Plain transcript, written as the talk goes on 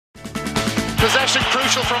Possession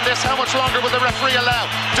crucial from this. How much longer will the referee allow?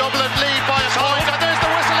 Dublin lead by a point, and there's the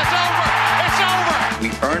whistle. It's over. It's over. We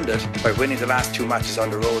earned it by winning the last 2 matches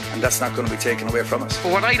on the road, and that's not going to be taken away from us.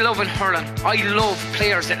 But what I love in hurling, I love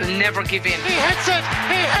players that will never give in. He hits it.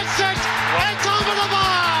 He hits it. It's over the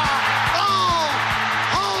bar. Oh,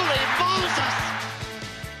 holy Moses!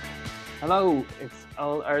 Hello, it's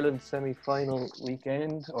All Ireland semi-final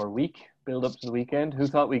weekend or week, build up to the weekend. Who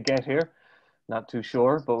thought we'd get here? Not too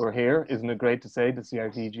sure, but we're here. Isn't it great to say? This is the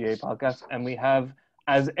RTÉ GAA Podcast, and we have,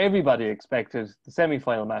 as everybody expected, the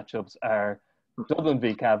semi-final matchups are Dublin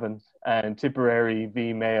v Cavan and Tipperary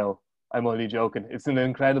v Mayo. I'm only joking. It's an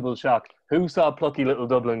incredible shock. Who saw plucky little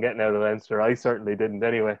Dublin getting out of Leinster? I certainly didn't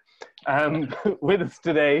anyway. With us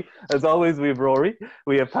today, as always, we have Rory,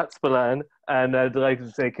 we have Pat Spillane, and delighted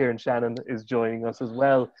to say Kieran Shannon is joining us as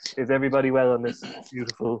well. Is everybody well on this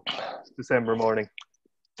beautiful December morning?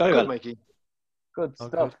 Very well, Mikey. Good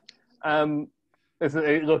stuff. It's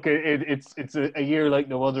a year like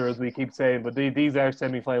no other, as we keep saying, but these are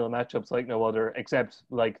semi-final matchups like no other, except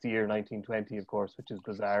like the year 1920, of course, which is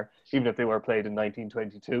bizarre, even if they were played in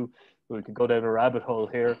 1922. We could go down a rabbit hole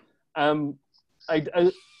here. I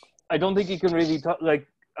don't think you can really talk, like,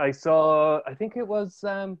 I think it was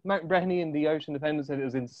Martin Breheny in the Irish Independent said it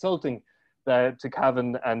was insulting to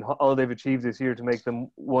Cavan and all they've achieved this year to make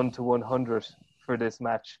them 1-100 for this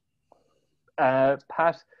match.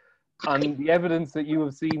 Pat, on the evidence that you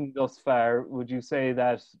have seen thus far, would you say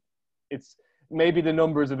that it's maybe the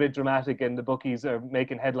numbers a bit dramatic and the bookies are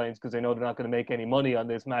making headlines because they know they're not going to make any money on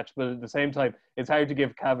this match, but at the same time, it's hard to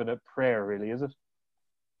give Cavan a prayer, really, is it?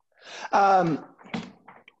 I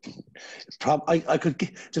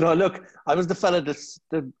could, look, I was the fella in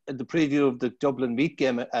the preview of the Dublin Meath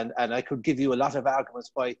game, and I could give you a lot of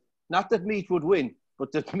arguments why, not that Meath would win,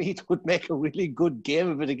 but that Meath would make a really good game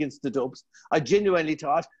of it against the Dubs. I genuinely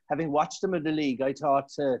thought, having watched them in the league, I thought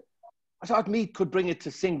Meath could bring it to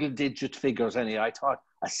single-digit figures anyway. I thought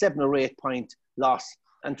a 7 or 8 point loss,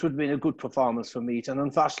 and it would have been a good performance for Meath. And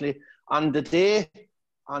unfortunately, on the day,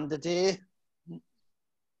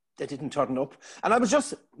 they didn't turn up. And I was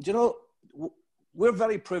just, we're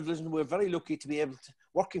very privileged and we're very lucky to be able to,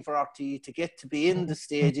 working for RTÉ, to get to be in the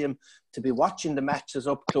stadium, to be watching the matches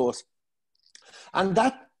up close. And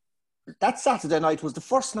that Saturday night was the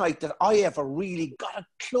first night that I ever really got a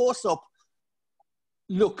close-up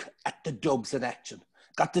look at the Dubs in action.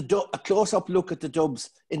 Got a close-up look at the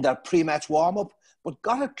Dubs in their pre-match warm-up, but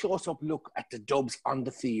got a close-up look at the Dubs on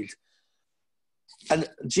the field. And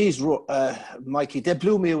geez, Mikey, they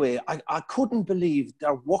blew me away. I couldn't believe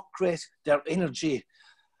their work rate, their energy,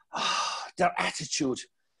 their attitude.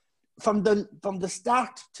 From the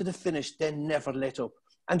start to the finish, they never let up.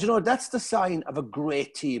 And, that's the sign of a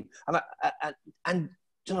great team. And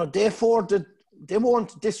therefore, they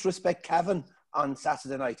won't disrespect Cavan on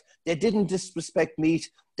Saturday night. They didn't disrespect Meath.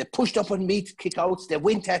 They pushed up on Meath kickouts. They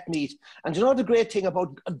went at Meath. And the great thing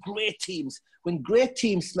about great teams, when great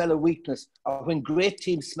teams smell a weakness or when great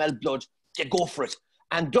teams smell blood, they go for it.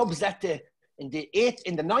 And Dubs that day, in the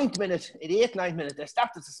 9th minute, they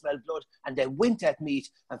started to smell blood and they went at Meath.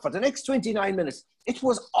 And for the next 29 minutes, it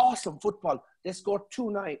was awesome football. They scored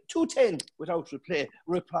 2-10 without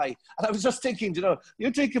reply. And I was just thinking,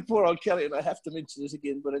 you think of poor old Kerry, and I have to mention this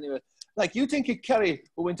again, but anyway, like you think of Kerry,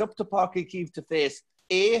 who went up to Páirc Uí Chaoimh to face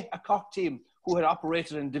A, a Cork team who had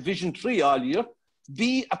operated in Division 3 all year,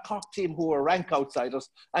 B, a Cork team who were rank outsiders,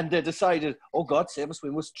 and they decided, oh God save us,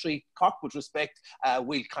 we must treat Cork with respect,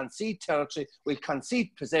 we'll concede territory, we'll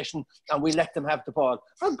concede possession, and we'll let them have the ball.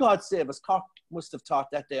 And God save us, Cork must have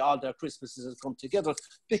thought that day all their Christmases had come together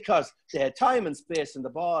because they had time and space in the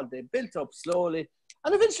ball, they built up slowly,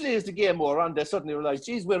 and eventually as the game wore on, they suddenly realised,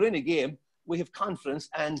 geez, we're in a game, we have confidence,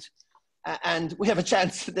 and we have a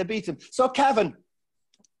chance. They beat them. So Cavan,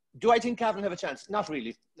 do I think Cavan have a chance? Not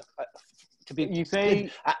really.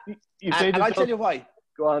 And I'll tell you why.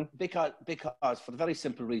 Go on. Because for the very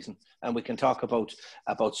simple reason, and we can talk about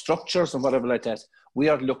structures and whatever like that, we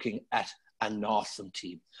are looking at an awesome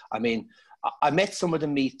team. I mean, I met some of the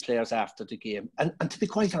Meath players after the game, and to be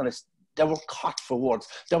quite honest, they were caught for words.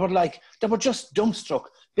 They were just dumbstruck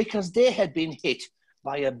because they had been hit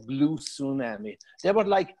by a blue tsunami. They were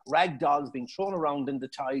like rag dolls being thrown around in the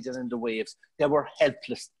tide and in the waves. They were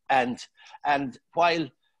helpless. And while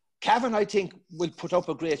Cavan, I think, will put up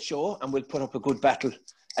a great show and will put up a good battle,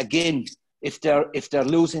 again, if they're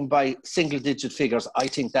losing by single-digit figures, I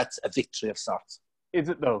think that's a victory of sorts. Is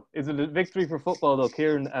it, though? Is it a victory for football, though?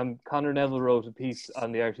 Kieran, Conor Neville wrote a piece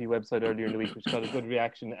on the RTÉ website earlier in the week, which got a good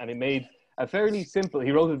reaction, and it made a fairly simple...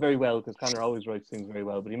 He wrote it very well, because Conor always writes things very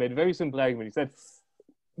well, but he made a very simple argument. He said,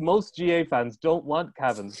 most GA fans don't want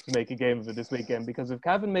Cavan to make a game of it this weekend, because if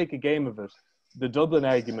Cavan make a game of it, the Dublin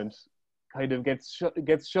argument kind of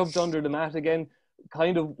gets shoved under the mat again.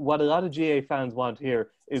 Kind of what a lot of GA fans want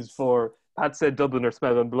here is for, Pat said Dublin are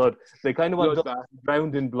smelling blood. They kind of want Dublin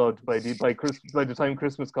drowned in blood by the time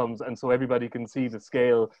Christmas comes, and so everybody can see the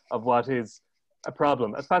scale of what is a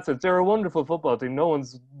problem. As Pat said, they're a wonderful football team.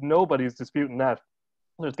 Nobody's disputing that.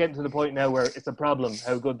 It's getting to the point now where it's a problem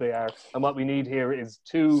how good they are, and what we need here is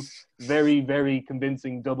 2 very, very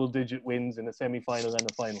convincing double-digit wins in a semi-final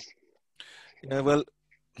and a final. Yeah, well,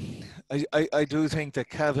 I do think that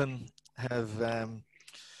Cavan have.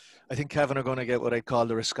 I think Cavan are going to get what I call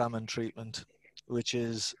the Roscommon treatment, which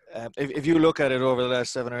is if you look at it over the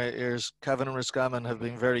last 7 or 8 years, Cavan and Roscommon have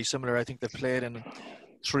been very similar. I think they've played in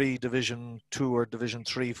 3 Division 2 or Division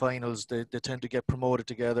 3 finals. They tend to get promoted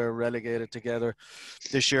together, relegated together.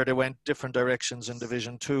 This year they went different directions in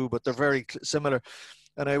Division 2, but they're very similar.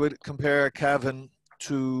 And I would compare Cavan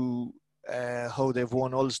to how they've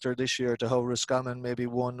won Ulster this year to how Roscommon maybe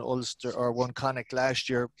won Ulster or won Connacht last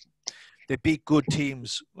year. They beat good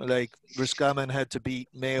teams. Like Roscommon had to beat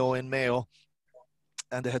Mayo in Mayo,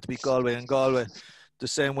 and they had to beat Galway in Galway, the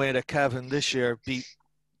same way that Cavan this year beat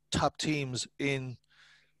top teams in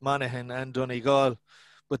Monaghan and Donegal.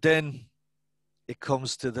 But then it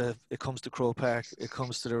comes to Croke Park, it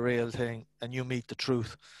comes to the real thing, and you meet the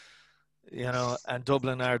truth, and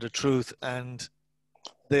Dublin are the truth. And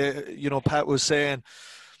Pat was saying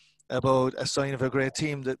about a sign of a great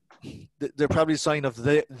team, that they're probably a sign of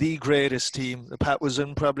the greatest team. Pat was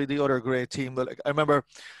in probably the other great team, but I remember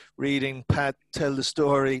reading Pat tell the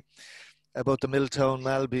story about the Milltown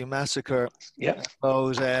Malby massacre. Yeah.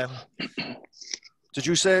 About did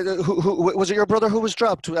you say who was it? Your brother who was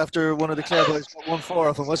dropped after one of the Clare boys got 1-4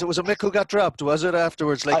 of him? Was it Mick who got dropped? Was it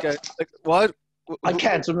afterwards? What? I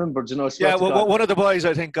can't remember. Yeah, well, one of the boys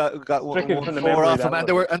I think got 1-4 off him,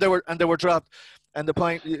 and they were dropped. And the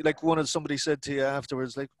point, like somebody said to you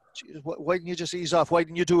afterwards, like, why didn't you just ease off? Why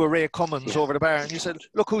didn't you do a Ray Cummins over the bar? And you said,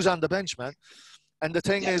 look who's on the bench, man. And the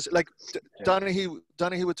thing is, like,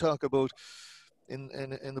 Donaghy would talk about, in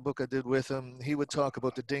the book I did with him, he would talk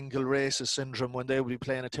about the Dingle racist syndrome when they would be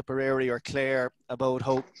playing a Tipperary or Clare, about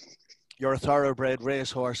how you're a thoroughbred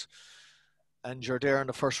racehorse and you're there in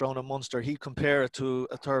the first round of Munster. He'd compare it to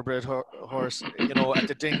a thoroughbred horse, at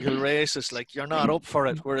the Dingle races. Like, you're not up for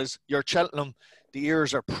it, whereas you're Cheltenham, the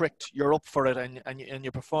ears are pricked, you're up for it, and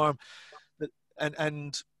you perform.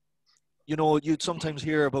 And you'd sometimes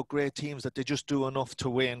hear about great teams that they just do enough to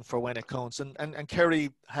win for when it counts. And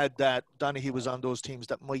Kerry had that. Donaghy was on those teams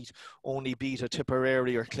that might only beat a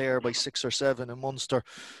Tipperary or Clare by 6 or 7 in Munster,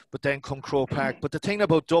 but then come Croke Park. But the thing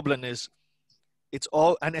about Dublin is, it's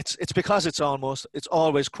because it's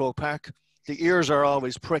always Croke Park. The ears are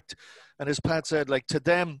always pricked. And as Pat said, like, to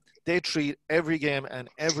them, they treat every game and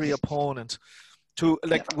every opponent to,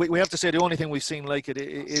 like, we have to say the only thing we've seen like it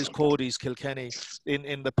is Cody's Kilkenny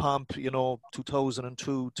in the pomp,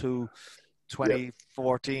 2002 to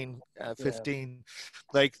 2014, 15.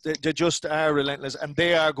 Like, they just are relentless, and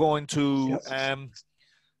they are going to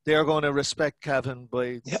respect Cavan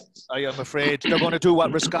by, I am afraid, they're going to do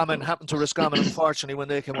what happened to Roscommon, unfortunately, when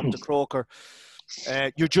they came up to Croker.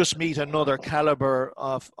 You just meet another calibre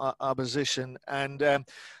of opposition, and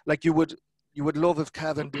like you would love if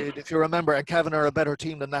Cavan did, if you remember, and Cavan are a better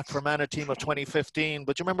team than that Fermanagh team of 2015,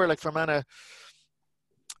 but you remember, like, Fermanagh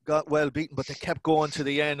got well beaten, but they kept going to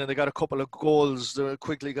the end, and they got a couple of goals. They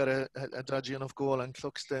quickly got a dodgy enough goal on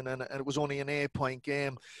Cluxton, and it was only an 8-point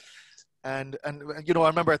game. And I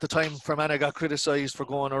remember at the time Fermanagh got criticised for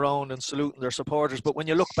going around and saluting their supporters, but when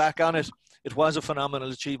you look back on it, it was a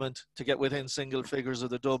phenomenal achievement to get within single figures of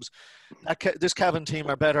the Dubs. This Cavan team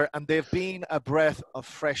are better, and they've been a breath of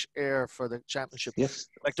fresh air for the championship. Yes.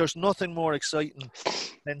 Like, there's nothing more exciting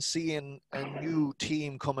than seeing a new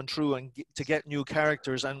team coming through and to get new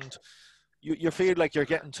characters, and you feel like you're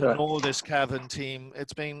getting to know this Cavan team.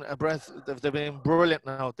 It's been a breath. They've been brilliant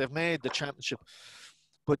now. They've made the championship.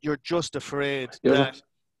 But you're just afraid that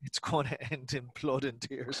it's going to end in blood and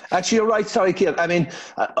tears. Actually, you're right. Sorry, Kieran. I mean,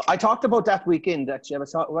 I talked about that weekend. Actually, I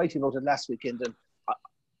was writing about it last weekend. And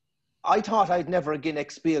I thought I'd never again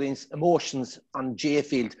experience emotions on GA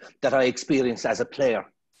Field that I experienced as a player.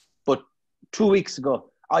 But 2 weeks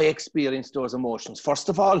ago, I experienced those emotions. First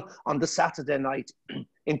of all, on the Saturday night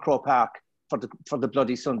in Croke Park for the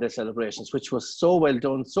Bloody Sunday celebrations, which was so well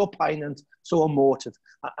done, so poignant, so emotive.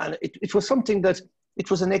 And it was something that... It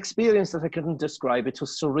was an experience that I couldn't describe. It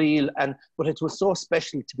was surreal, but it was so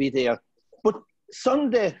special to be there. But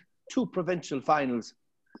Sunday, 2 provincial finals,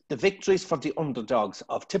 the victories for the underdogs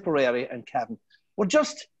of Tipperary and Cavan were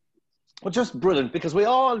just Well, just brilliant, because we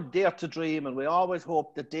all dare to dream and we always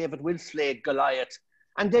hope that David will slay Goliath.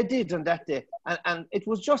 And they did on that day. And it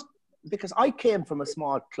was just because I came from a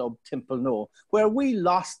small club, Temple No, where we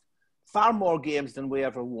lost far more games than we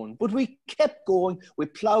ever won. But we kept going. We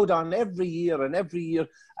ploughed on every year and every year.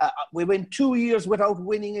 We went 2 years without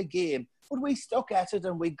winning a game. But we stuck at it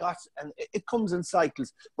and and it comes in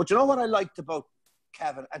cycles. But you know what I liked about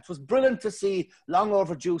Cavan? And it was brilliant to see long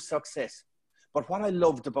overdue success. But what I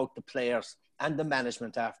loved about the players and the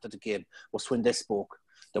management after the game was when they spoke.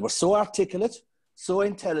 They were so articulate, so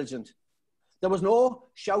intelligent. There was no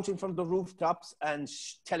shouting from the rooftops and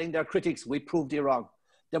telling their critics, we proved you wrong.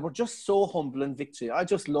 They were just so humble in victory. I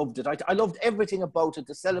just loved it. I loved everything about it.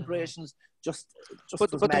 The celebrations, but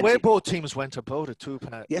the way both teams went about it too,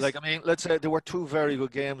 Pat. Yes. Like, I mean, let's say there were two very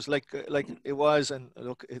good games. Like it was, and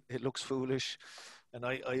look, it looks foolish. And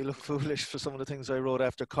I look foolish for some of the things I wrote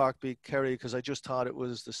after Cork beat Kerry, because I just thought it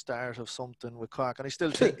was the start of something with Cork, and I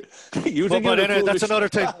still think. That's another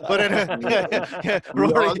thing. But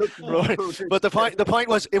Rory. But the point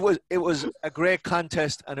was, it was a great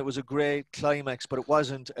contest and it was a great climax, but it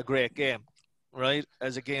wasn't a great game, right?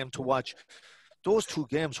 As a game to watch. Those two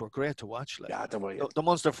games were great to watch. Like, yeah, don't worry. The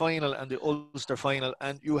Munster final and the Ulster final,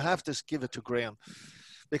 and you have to give it to Graham,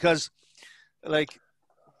 because, like,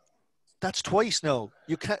 that's twice now.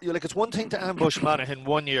 You can't. It's one thing to ambush Monaghan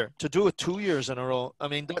 1 year. To do it 2 years in a row. I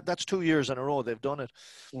mean, that's 2 years in a row they've done it.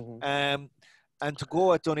 Mm-hmm. And to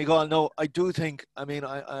go at Donegal, no, I do think. I mean,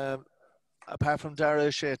 I apart from Dara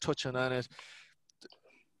O'Shea touching on it,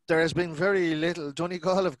 there has been very little.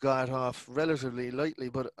 Donegal have got off relatively lightly,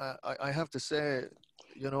 but I have to say,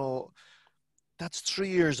 that's 3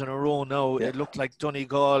 years in a row now. Yeah. It looked like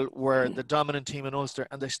Donegal were the dominant team in Ulster,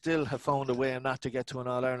 and they still have found a way not to get to an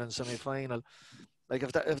All-Ireland semi-final. Like,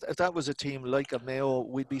 if that was a team like a Mayo,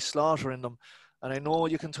 we'd be slaughtering them. And I know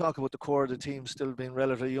you can talk about the core of the team still being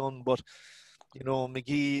relatively young, but,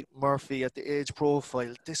 McGee, Murphy at the age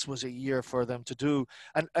profile, this was a year for them to do.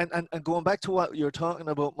 And going back to what you're talking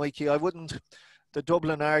about, Mikey, the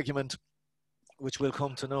Dublin argument, which we'll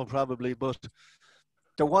come to know probably, but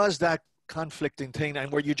there was that conflicting thing, and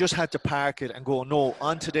where you just had to park it and go, no,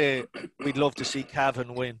 on today we'd love to see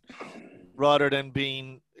Cavan win, rather than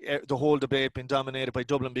being the whole debate being dominated by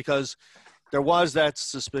Dublin, because there was that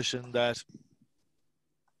suspicion that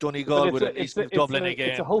Donegal would at least move Dublin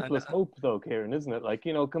again. It's a hopeless hope, though, Kieran, isn't it? Like,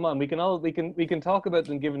 come on, we can talk about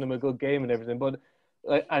them giving them a good game and everything, but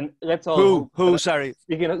and let's all sorry,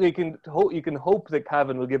 you can hope that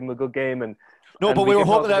Cavan will give them a good game, and but we were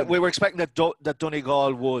hoping that we were expecting that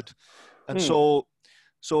Donegal would. And so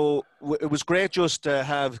it was great just to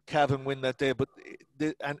have Cavan win that day, but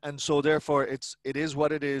so therefore it is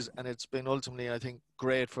what it is, and it's been ultimately, I think,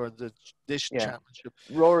 great for this championship.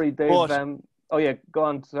 Rory, Dave, go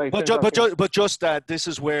on. Sorry, but just that this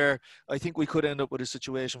is where I think we could end up with a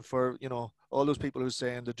situation for all those people who are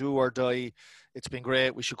saying the do or die. It's been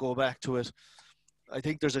great. We should go back to it. I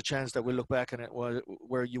think there's a chance that we'll look back on it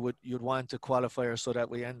where you'd want a qualifier so that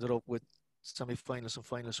we ended up with semi-finalists and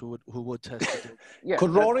finalists who would test it. Yeah, could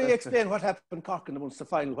Rory explain what happened Cork in the Munster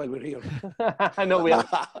final while we're here? I know we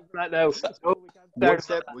have right now. One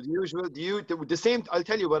step was usual. The same. I'll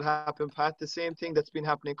tell you what happened, Pat. The same thing that's been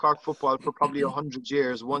happening in Cork football for probably 100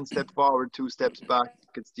 years. 1 step forward, 2 steps back.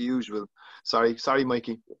 It's the usual. Sorry,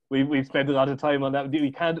 Mikey. We've spent a lot of time on that.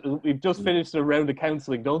 We can't. We've just finished a round of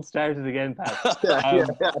counselling. Don't start it again, Pat.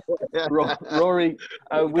 Rory,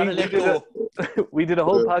 we did a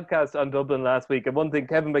whole podcast on Dublin last week, and one thing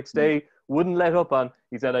Kevin McStay wouldn't let up on,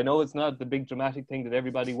 he said, I know it's not the big dramatic thing that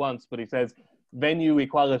everybody wants, but he says venue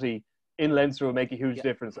equality in Leinster will make a huge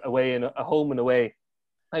difference, away in a home and away.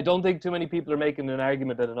 I don't think too many people are making an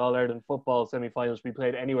argument that an All-Ireland football semi-final should be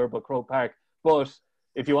played anywhere but Croke Park, but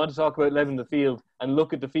if you want to talk about leveling the field and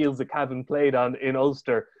look at the fields that Cavan played on in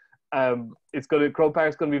Ulster, Croke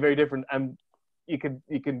Park's going to be very different. And you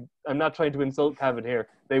can. I'm not trying to insult Cavan here.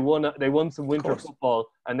 They won some winter football,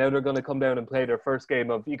 and now they're going to come down and play their first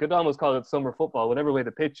game of. You could almost call it summer football. Whatever way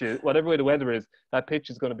the pitch is, whatever way the weather is, that pitch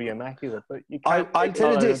is going to be immaculate. But you can't. I'll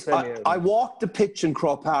tell you this. I walked the pitch in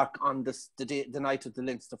Croke Park on the night of the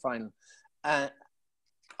Leinster final.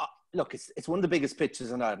 Look, it's one of the biggest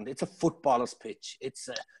pitches in Ireland. It's a footballer's pitch.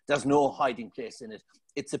 There's no hiding place in it.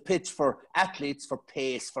 It's a pitch for athletes, for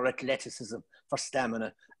pace, for athleticism, for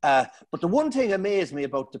stamina. But the one thing amazed me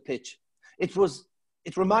about the pitch, it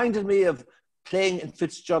reminded me of playing in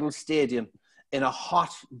Fitzgerald Stadium in a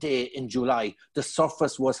hot day in July. The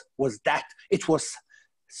surface was that. It was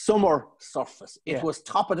summer surface. It was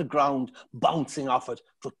top of the ground, bouncing off it.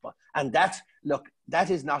 Football. And that look, that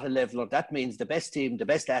is not a leveler. That means the best team, the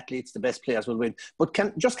best athletes, the best players will win. But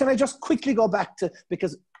can I just quickly go back to,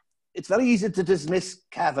 because it's very easy to dismiss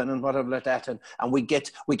Cavan and whatever like that, and we get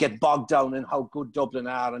bogged down in how good Dublin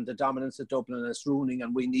are and the dominance of Dublin, and it's ruining,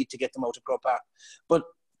 and we need to get them out of Croke Park. But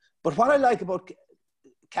what I like about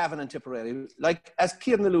Cavan and Tipperary, like as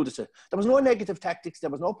Kieran alluded to, there was no negative tactics, there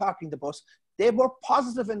was no parking the bus. They were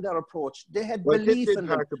positive in their approach. They had belief in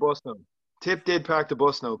them. Tip did park the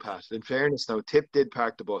bus now, Pat. In fairness now, Tip did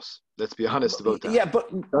park the bus. Let's be honest about that. Yeah, but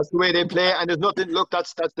that's the way they play, and there's nothing. Look,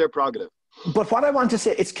 that's their prerogative. But what I want to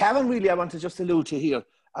say, it's Cavan really I want to just allude to here.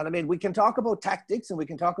 And I mean, we can talk about tactics and we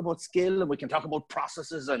can talk about skill and we can talk about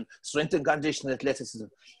processes and strength and conditioning, athleticism.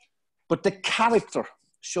 But the character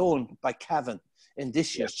shown by Cavan in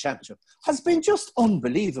this year's championship has been just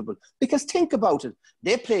unbelievable. Because think about it.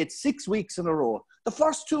 They played 6 weeks in a row. The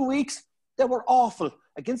first 2 weeks, they were awful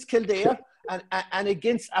against Kildare and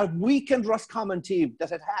against a weakened Roscommon team that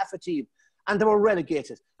had half a team. And they were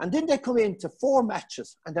relegated. And then they come into 4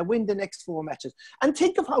 matches and they win the next 4 matches. And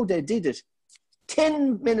think of how they did it.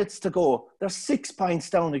 10 minutes to go, they're 6 points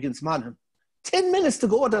down against Monaghan. 10 minutes to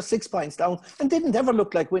go, they're 6 points down and didn't ever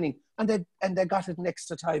look like winning. And they got it in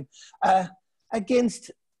extra time. Against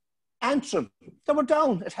Antrim, they were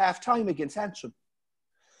down at half time against Antrim.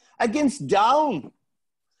 Against Down,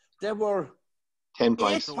 they were 10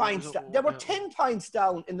 points. 8 points down. They were 10 points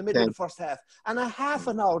down in the middle of the first half. And a half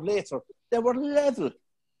an hour later, they were level.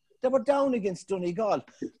 They were down against Donegal.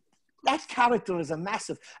 That character is a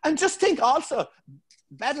massive. And just think also,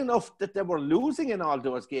 bad enough that they were losing in all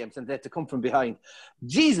those games and they had to come from behind.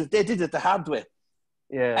 Jesus, they did it the hard way.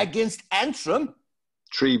 Yeah. Against Antrim,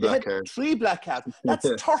 3 black cards. 3 black cards. That's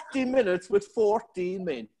 30 minutes with 14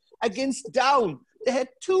 men. Against Down, they had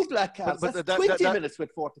 2 black cards. That's 20 minutes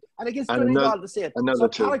with 40. And against Donegal, the same. So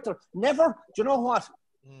character, never, do you know what?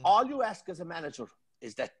 All you ask as a manager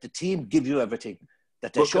is that the team give you everything.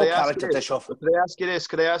 That they show character, they show. Could I ask you this?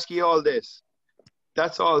 Could I ask you all this?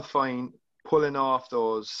 That's all fine, pulling off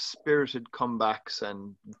those spirited comebacks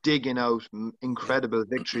and digging out incredible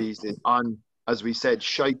victories on, as we said,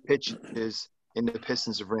 shite pitches in the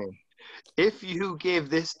Pistons of Rain. If you gave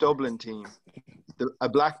this Dublin team a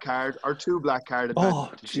black card or 2 black card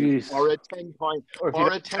advantage, or a 10 point, or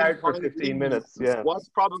a 10 point for 15 minutes, yeah. What's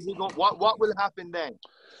probably going? What will happen then?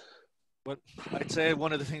 Well, I'd say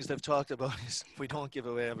one of the things they've talked about is we don't give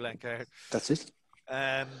away a blank card. That's it.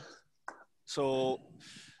 So,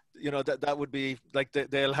 you know, that would be like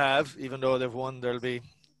they'll have, even though they've won, there'll be,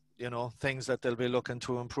 you know, things that they'll be looking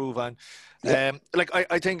to improve on. Yeah. Like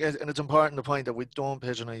I think, and it's important to point that we don't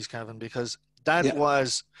patronize Cavan, because that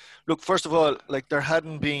was, look, first of all, like there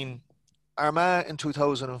hadn't been, Armagh in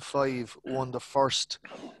 2005 won the first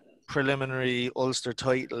preliminary Ulster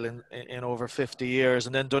title in over 50 years,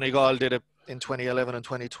 and then Donegal did it in 2011 and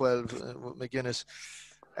 2012 with McGuinness,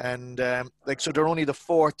 and like, so they're only the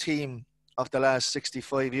 4th team of the last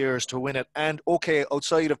 65 years to win it. And okay,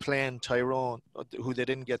 outside of playing Tyrone, who they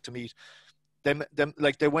didn't get to meet, them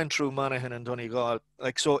like they went through Monaghan and Donegal,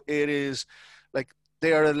 like, so it is like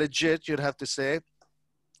they are a legit, you'd have to say,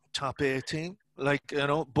 top 8 team, like, you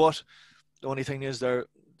know, but the only thing is they're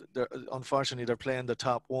unfortunately they're playing the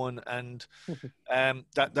top 1, and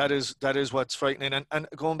that is what's frightening. And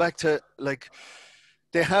going back to, like,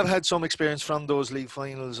 they have had some experience from those league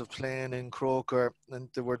finals of playing in Croker, and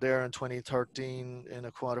they were there in 2013 in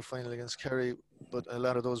a quarter-final against Kerry, but a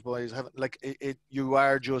lot of those boys haven't, like, you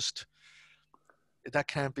are just, that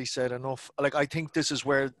can't be said enough. Like, I think this is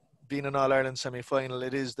where being an All-Ireland semi-final,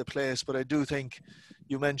 it is the place, but I do think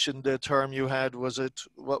you mentioned the term you had, was it,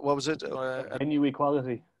 what was it? Venue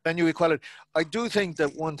equality. Venue equality. I do think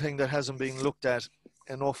that one thing that hasn't been looked at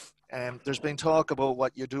enough, there's been talk about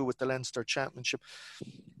what you do with the Leinster Championship.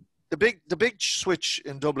 The big switch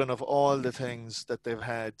in Dublin of all the things that they've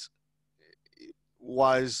had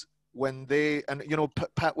was when they, and you know,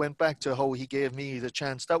 Pat went back to how he gave me the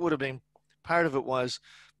chance. That would have been, part of it was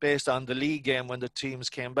based on the league game when the teams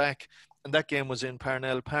came back, and that game was in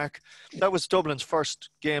Parnell Park. That was Dublin's first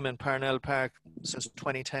game in Parnell Park since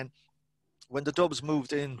 2010. When the Dubs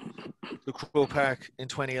moved in to Croke Park in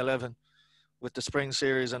 2011 with the spring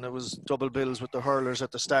series, and it was double bills with the hurlers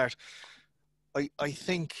at the start, I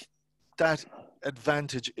think that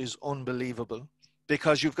advantage is unbelievable,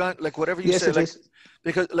 because you've got, like, whatever you say, like,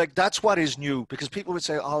 because, like, that's what is new, because people would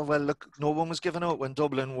say, oh, well, look, no one was giving out when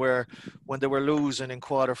Dublin were, when they were losing in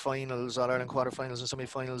quarterfinals, All-Ireland quarterfinals and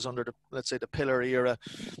semi-finals under the, let's say, the Pillar era,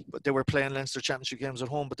 but they were playing Leinster Championship games at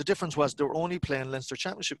home. But the difference was they were only playing Leinster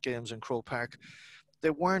Championship games in Croke Park.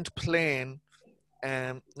 They weren't playing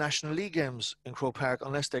National League games in Croke Park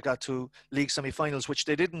unless they got to league semi-finals, which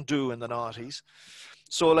they didn't do in the noughties.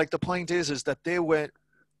 So, like, the point is that they went.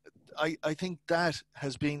 I think that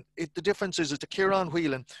has been it. The difference is that the Kieran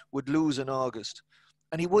Whelan would lose in August,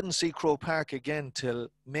 and he wouldn't see Croke Park again till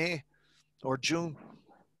May or June.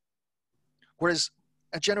 Whereas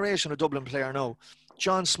a generation of Dublin player now,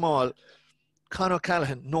 John Small, Conor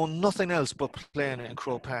Callahan, know nothing else but playing in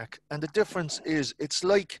Croke Park, and the difference is it's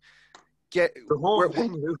like the home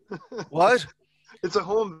venue. What? It's a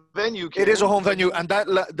home venue. It is a home venue, and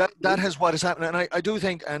that has what is happening. And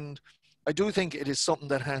I do think it is something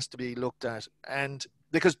that has to be looked at. And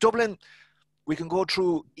because Dublin, we can go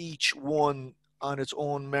through each one on its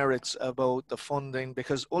own merits about the funding,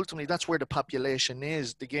 because ultimately that's where the population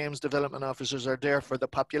is. The games development officers are there for the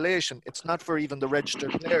population. It's not for even the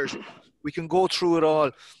registered players. We can go through it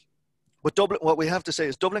all. But Dublin, what we have to say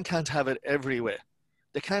is Dublin can't have it everywhere.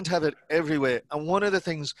 They can't have it everywhere. And one of the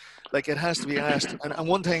things, like, it has to be asked, and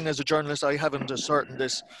one thing as a journalist, I haven't ascertained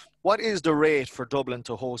this, what is the rate for Dublin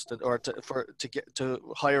to host it, or to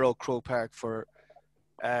hire out Croke Park for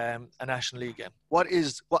a National League game?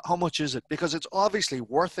 How much is it? Because it's obviously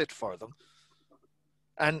worth it for them.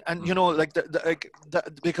 And you know,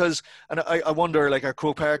 because I wonder, like, are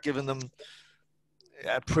Croke Park giving them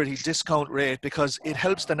a pretty discount rate because it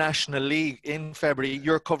helps the National League in February?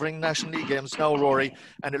 You're covering National League games now, Rory,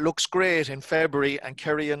 and it looks great in February, and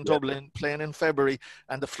Kerry and Dublin playing in February,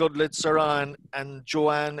 and the floodlights are on, and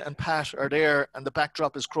Joanne and Pat are there, and the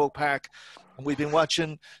backdrop is Croke Park, and we've been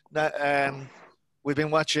watching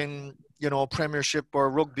you know, Premiership or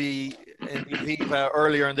rugby in Viva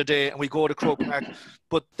earlier in the day, and we go to Croke Park,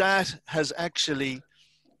 but that has actually,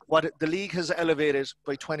 the league has elevated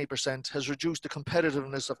by 20%, has reduced the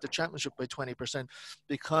competitiveness of the championship by 20%,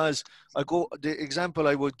 because the example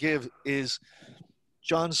I would give is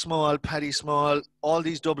John Small, Paddy Small, all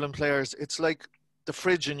these Dublin players. It's like the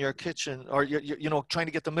fridge in your kitchen, or you know, trying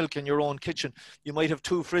to get the milk in your own kitchen. You might have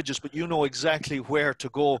two fridges, but you know exactly where to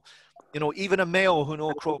go. You know, even a Mayo who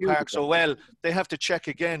know Croke Park so well, they have to check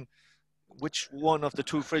again which one of the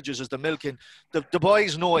two fridges is the milk in. The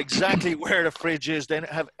boys know exactly where the fridge is. They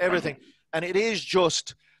have everything. And it is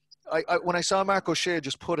just, when I saw Mark O'Shea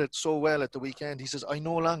just put it so well at the weekend, he says, I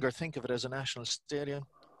no longer think of it as a national stadium.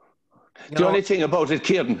 The only thing about it,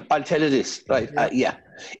 Kieran, I'll tell you this, right? Yeah.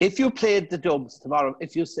 If you played the Dubs tomorrow,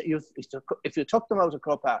 if you took them out of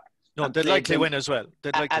Croke Park, no, they'd likely win as well.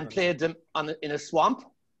 Played them in a swamp,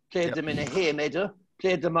 played them in a hay meadow,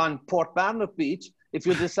 played them on Port Barnett Beach. If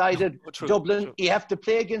you decided Dublin, you have to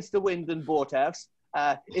play against the wind in both halves.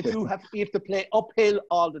 If you have to play uphill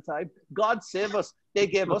all the time, God save us. They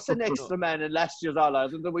gave us an extra man in last year's All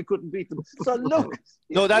Ireland and we couldn't beat them. So look,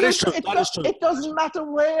 no, that is true. It doesn't matter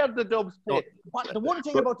where the Dubs play. The one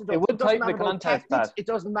thing about the Dubs, it doesn't matter about tactics. It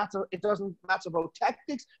doesn't matter about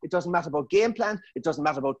tactics. It doesn't matter about game plan. It doesn't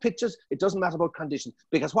matter about pitches. It doesn't matter about conditions.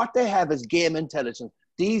 Because what they have is game intelligence.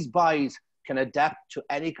 These boys can adapt to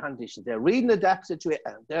any condition. They're reading the adapt situation,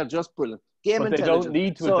 and they're just brilliant. Game but they don't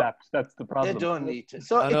need to adapt. That's the problem. They don't need to.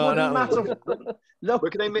 So it wouldn't matter. Look,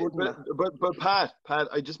 but Pat,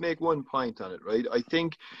 I just make one point on it, right? I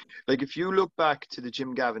think, like, if you look back to the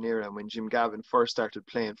Jim Gavin era, when Jim Gavin first started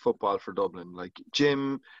playing football for Dublin, like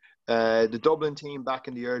the Dublin team back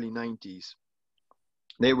in the early 90s,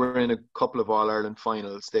 they were in a couple of All-Ireland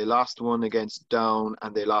finals. They lost one against Down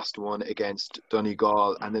and they lost one against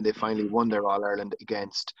Donegal, and then they finally won their All-Ireland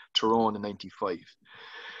against Tyrone in 95.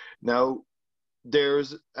 Now,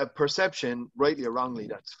 there's a perception, rightly or wrongly,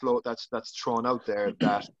 that's thrown out there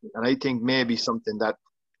that, and I think maybe something that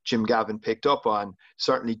Jim Gavin picked up on,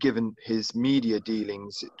 certainly given his media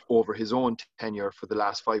dealings over his own tenure for the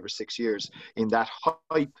last 5 or 6 years, in that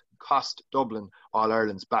hype cost Dublin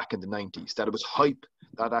All-Irelands back in the 90s, that it was hype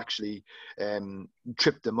that actually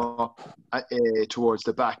tripped them up towards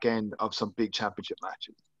the back end of some big championship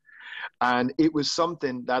matches. And it was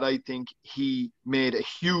something that I think he made a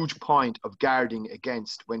huge point of guarding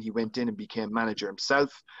against when he went in and became manager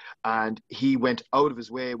himself. And he went out of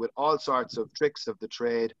his way with all sorts of tricks of the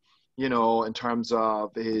trade, you know, in terms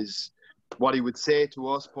of what he would say to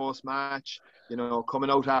us post-match, you know, coming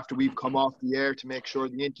out after we've come off the air to make sure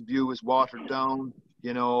the interview is watered down,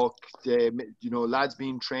 you know, lads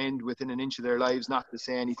being trained within an inch of their lives not to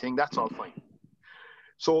say anything. That's all fine.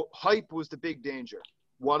 So hype was the big danger.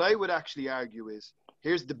 What I would actually argue is,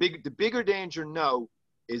 here's the bigger danger now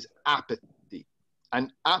is apathy.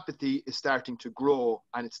 And apathy is starting to grow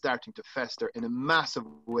and it's starting to fester in a massive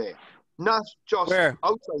way. Not just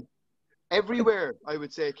outside. Everywhere, I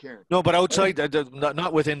would say, Kieran. No, but outside,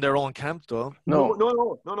 not within their own camp, though. No.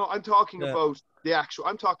 I'm talking about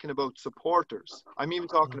I'm talking about supporters. I'm even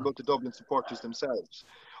talking about the Dublin supporters themselves.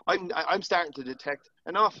 I'm starting to detect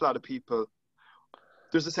an awful lot of people.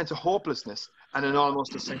 There's a sense of hopelessness and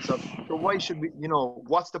almost a sense of, so why should we,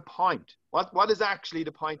 what's the point? What is actually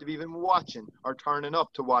the point of even watching or turning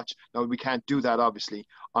up to watch? Now, we can't do that, obviously,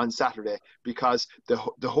 on Saturday because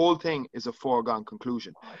the whole thing is a foregone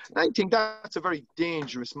conclusion. And I think that's a very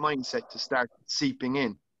dangerous mindset to start seeping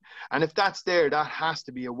in. And if that's there, that has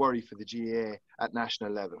to be a worry for the GAA at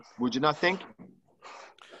national level. Would you not think?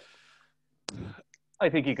 I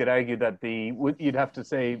think you could argue that you'd have to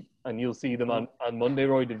say, and you'll see them on Monday,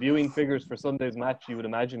 Roy, the viewing figures for Sunday's match, you would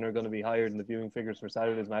imagine, are going to be higher than the viewing figures for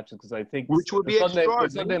Saturday's matches, because I think which would be the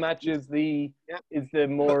Sunday match is the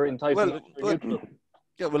more enticing.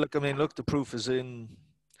 The proof is in.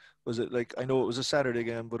 Was it I know it was a Saturday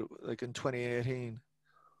game, but in 2018,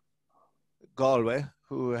 Galway,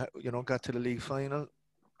 who got to the league final,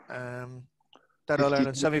 that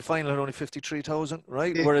All-Ireland semi-final had only 53,000,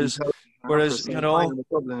 right? Whereas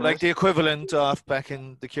the equivalent of back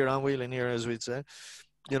in the Kieran Whelan era, as we'd say,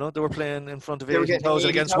 they were playing in front of 80,000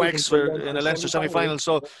 against Wexford in a Leinster semi-final.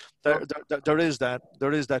 So there is that.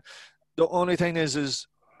 The only thing is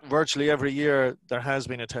virtually every year there has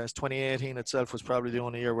been a test. 2018 itself was probably the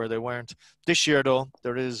only year where they weren't. This year, though,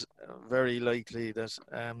 there is very likely that,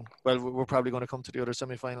 we're probably going to come to the other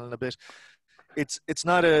semi-final in a bit. It's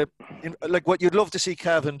not what you'd love to see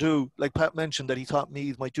Cavan do, like Pat mentioned that he thought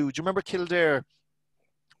Meath might do. Do you remember Kildare?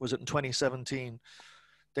 Was it in 2017?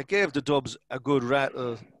 They gave the Dubs a good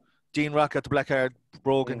rattle. Dean Rock at the Blackheart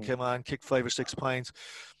Brogan came on, kicked 5 or 6 points.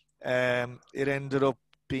 It only ended up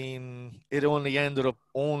being an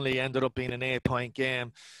 8-point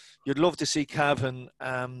game. You'd love to see Cavan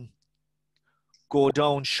go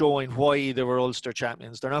down showing why they were Ulster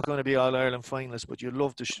champions. They're not going to be All-Ireland finalists, but you'd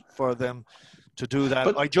love for them to do that.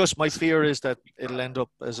 But my fear is that it'll end up,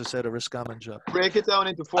 as I said, a Roscommon job. Break it down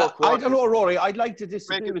into 4 quarters. I don't know, Rory. I'd like to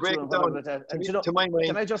disagree with you. To my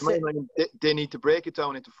mind, they need to break it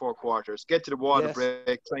down into 4 quarters. Get to the water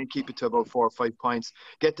break. Try and keep it to about 4 or 5 points.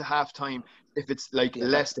 Get to half-time. If it's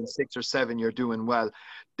less than 6 or 7, you're doing well.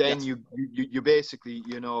 Then you basically,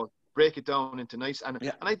 break it down into nice. And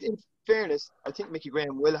I think, in fairness, I think Mickey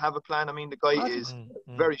Graham will have a plan. I mean, the guy is a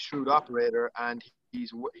very shrewd operator, and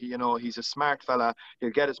he's a smart fella.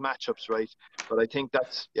 He'll get his matchups right. But I think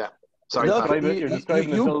that's Sorry, you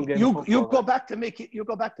go back to Mickey. You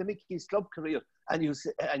go back to Mickey's club career, and you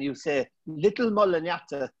say Little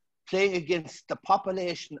Mullinata playing against the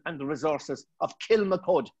population and the resources of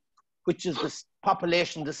Kilmacud, which is the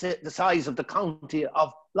population the size of the county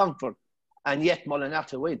of Longford, and yet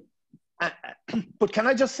Mullinata win. But can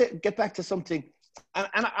I just get back to something?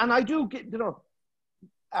 And I do get,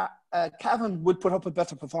 Cavan would put up a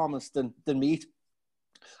better performance than Meath.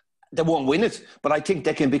 They won't win it, but I think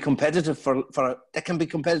they can be competitive for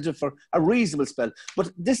a reasonable spell.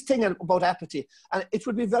 But this thing about apathy, and it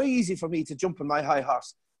would be very easy for me to jump on my high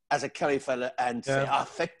horse as a Kerry fella and say,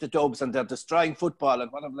 affect the Dubs and they're destroying football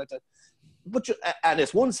and whatever like that. But and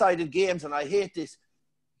it's one-sided games, and I hate this.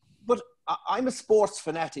 But I'm a sports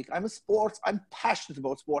fanatic. I'm passionate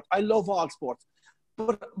about sport. I love all sports.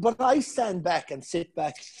 But I stand back and sit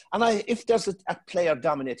back, and if there's a player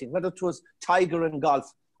dominating, whether it was Tiger in golf,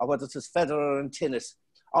 or whether it was Federer in tennis,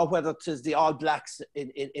 or whether it was the All Blacks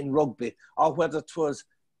in rugby, or whether it was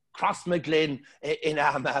Cross McGlynn in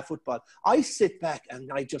Armagh football, I sit back and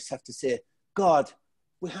I just have to say, God,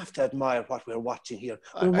 we have to admire what we're watching here.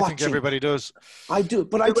 I think everybody does. I do,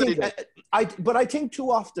 but I think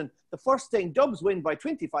too often the first thing, Dubs win by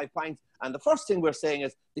 25 points, and the first thing we're saying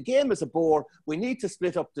is the game is a bore. We need to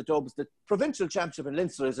split up the Dubs. The provincial championship in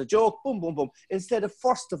Leinster is a joke. Boom, boom, boom. Instead of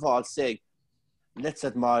first of all saying, let's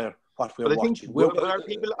admire what we're watching.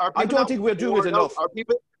 I don't think we're doing it enough.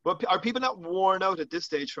 Are people not worn out at this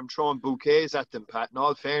stage from throwing bouquets at them, Pat? In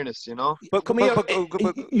all fairness, But come here,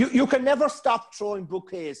 you can never stop throwing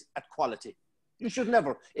bouquets at quality. You should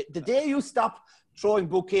never. The day you stop throwing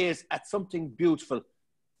bouquets at something beautiful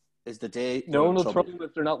is the day. No one will throw them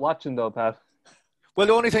if they're not watching, though, Pat. Well,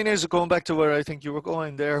 the only thing is, going back to where I think you were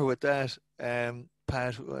going there with that,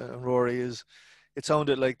 Pat and Rory, is it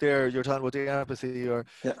sounded like you're talking about the apathy,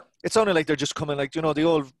 it sounded like they're just coming, the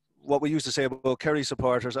old, what we used to say about Kerry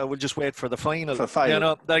supporters, I will just wait for the final.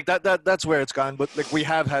 That's where it's gone. But we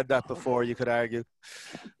have had that before, you could argue.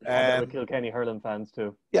 Kilkenny hurling fans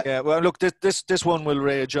too. Yeah. Well, look, this one will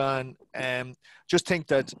rage on. Just think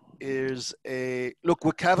that is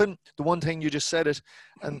with Cavan. The one thing you just said it,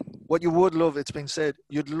 and what you would love, it's been said,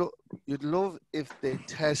 you'd love if they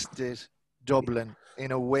tested Dublin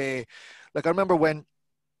in a way. Like I remember when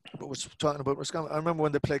I was talking about Roscommon, I remember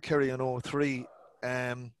when they played Kerry in 2003,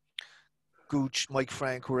 Gooch, Mike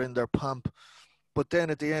Frank were in their pomp, but then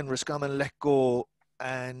at the end Roscommon let go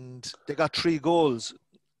and they got 3 goals,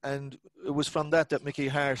 and it was from that Mickey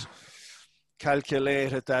Hart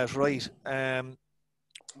calculated that, right,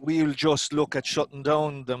 we'll just look at shutting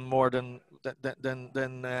down them more than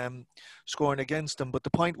scoring against them. But the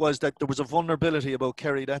point was that there was a vulnerability about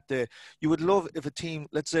Kerry that day. You would love if a team,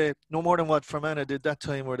 let's say, no more than what Fermanagh did that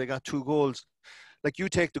time where they got 2 goals. Like you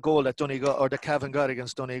take the goal that Donegal or that Cavan got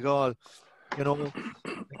against Donegal, you know,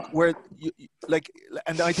 where you, like,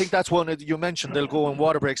 and I think that's one that you mentioned, they'll go in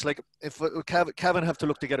water breaks. Like if Cavan have to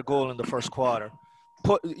look to get a goal in the first quarter,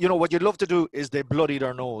 you know, what you'd love to do is they bloody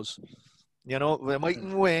their nose. You know, they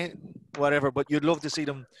mightn't win, whatever, but you'd love to see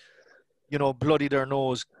them, you know, bloody their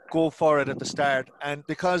nose, go for it at the start. And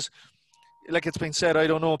because, like it's been said, I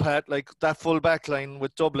don't know, Pat, like that full back line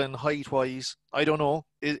with Dublin height-wise, I don't know,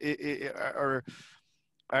 is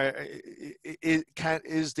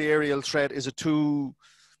the aerial threat, is it too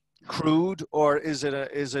crude, or is it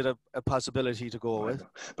a possibility to go with?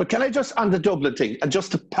 But can I just, on the Dublin thing, and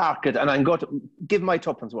just to park it, and I'm going to give my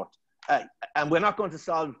tuppence worth, and we're not going to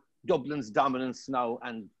solve Dublin's dominance now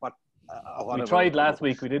and what we tried last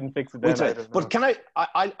week, we didn't fix it then. But can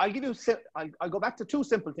I'll give you, I'll go back to 2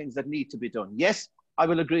 simple things that need to be done. Yes, I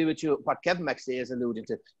will agree with you what Kevin McStay is alluding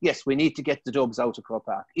to. Yes, we need to get the Dubs out of Croke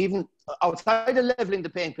Park, even outside of levelling the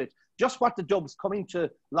playing field. Just what the Dubs coming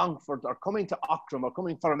to Longford or coming to Auckland or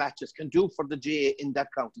coming for matches can do for the GA in that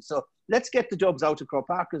county. So let's get the Dubs out of Croke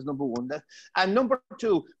Park as number 1. And number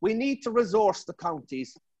 2, we need to resource the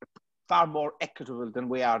counties far more equitable than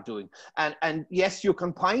we are doing. And yes, you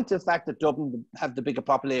can point to the fact that Dublin have the bigger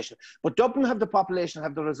population, but Dublin have the population,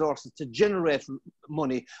 have the resources to generate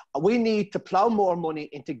money. We need to plough more money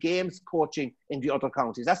into games coaching in the other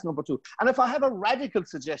counties. That's number 2. And if I have a radical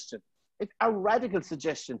suggestion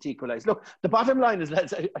to equalise. Look, the bottom line is,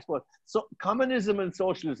 lads, I suppose, so communism and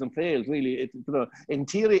socialism fails, really. In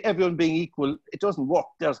theory, everyone being equal, it doesn't work.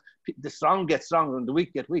 The strong get stronger and the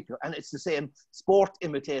weak get weaker. And it's the same. Sport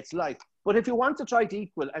imitates life. But if you want to try to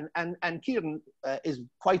equal, and Kieran is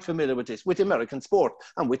quite familiar with this, with American sport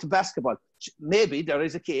and with basketball, maybe there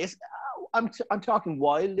is a case, I'm talking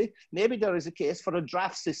wildly, maybe there is a case for a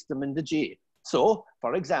draft system in the GA. So,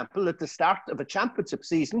 for example, at the start of a championship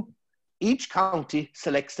season, each county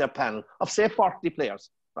selects their panel of, say, 40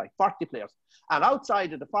 players, right? 40 players. And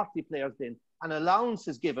outside of the 40 players, then, an allowance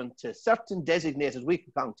is given to certain designated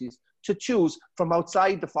weaker counties to choose from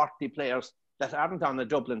outside the 40 players that aren't on a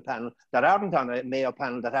Dublin panel, that aren't on a Mayo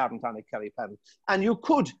panel, that aren't on a Kerry panel. And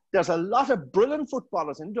there's a lot of brilliant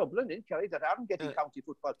footballers in Dublin, in Kerry, that aren't getting county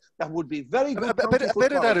football, that would be very good. A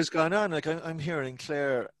bit of that has gone on. Like I'm hearing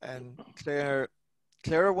Clare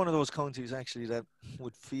are one of those counties, actually, that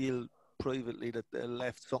would feel privately that they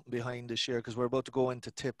left something behind this year, because we're about to go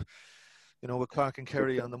into Tip, you know, with Cork and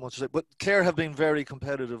Kerry on the Munster side. But Clare have been very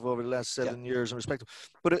competitive over the last 7 years in respect.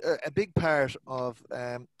 But a big part of,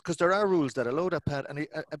 because there are rules that allow that, Pat, and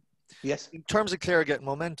yes, in terms of Clare getting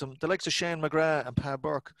momentum, the likes of Shane McGrath and Pat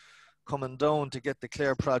Burke coming down to get the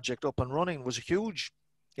Clare project up and running was huge.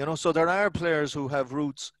 You know, so there are players who have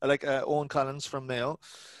roots, like Owen Collins from Mayo,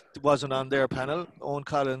 wasn't on their panel. Owen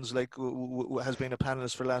Collins, like, has been a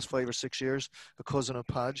panelist for the last 5 or 6 years, a cousin of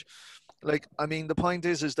Podge. Like, I mean, the point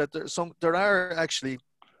is that there are actually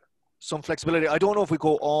some flexibility. I don't know if we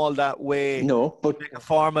go all that way. No, but make a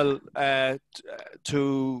formal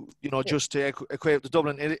to, you know, just to equate to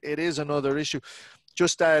Dublin. It is another issue.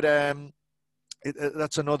 Just that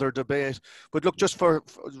that's another debate. But look, just to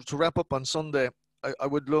wrap up on Sunday, I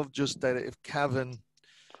would love just that if Cavan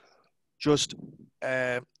just,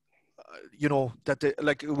 you know, that they,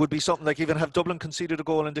 like, it would be something like, even have Dublin conceded a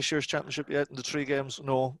goal in this year's championship yet in the 3 games?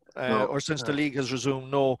 No. Or since the league has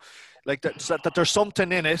resumed? No. Like that there's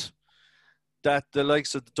something in it that the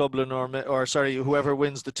likes of Dublin or whoever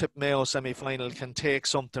wins the Tip Mayo semi-final can take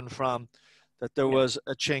something from, that there was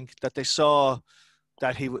a chink, that they saw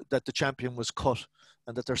that the champion was cut,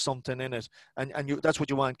 and that there's something in it, and that's what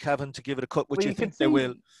you want Cavan to give it a cut, which you think they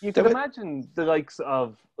will. You can imagine the likes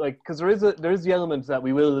of, like, because there is the element that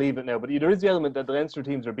we will leave it now, but there is the element that the Leinster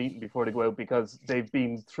teams are beaten before they go out because they've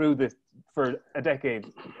been through this for a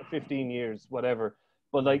decade, 15 years, whatever.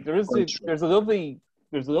 But like there's a lovely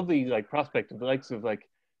like prospect of the likes of like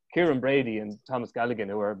Kieran Brady and Thomas Galligan,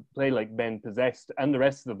 who play like men possessed, and the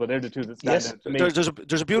rest of them, but they're the two that stand out to me.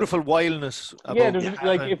 There's a beautiful wildness about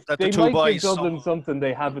if they might give Dublin something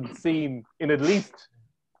they haven't seen in at least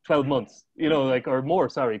 12 months, you know, like, or more,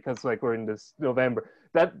 sorry, because like we're in this November.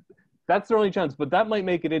 That That's their only chance, but that might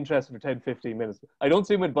make it interesting for 10-15 minutes. I don't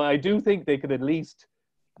see it, but I do think they could at least.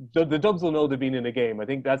 The Dubs will know they've been in a game. I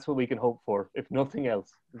think that's what we can hope for, if nothing else.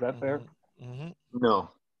 Is that fair? No.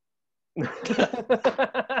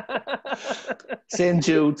 St.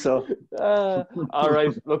 Jude, so. All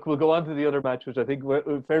right. Look, we'll go on to the other match, which I think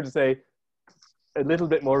we're fair to say a little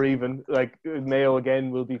bit more even. Like Mayo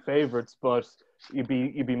again will be favourites, but you'd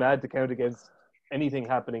be mad to count against anything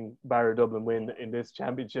happening bar a Dublin win in this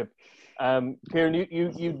championship. Kieran,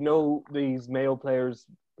 you'd know these Mayo players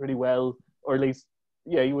pretty well, or at least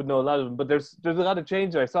you would know a lot of them. But there's a lot of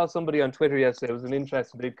change. I saw somebody on Twitter yesterday. It was an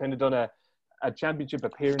interest. They'd kind of done a championship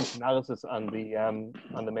appearance analysis on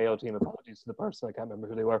the Mayo team. Apologies to the person, I can't remember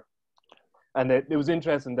who they were. And it was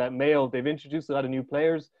interesting that Mayo, they've introduced a lot of new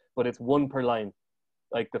players, but it's one per line.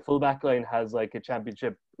 Like the full back line has like a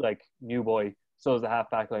championship like new boy. So does the half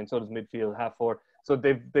back line. So does midfield, half forward. So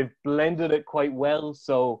they've blended it quite well.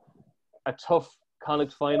 So a tough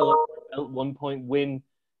Connacht final, 1 point win.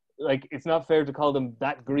 Like it's not fair to call them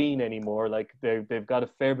that green anymore. Like they've got a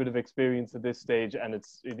fair bit of experience at this stage, and it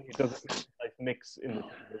doesn't like mix in the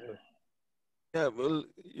team, isn't it? Yeah, well,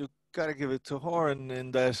 you got to give it to Horan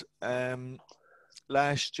in that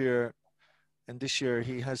last year and this year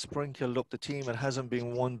he has sprinkled up the team. It hasn't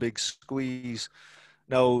been one big squeeze.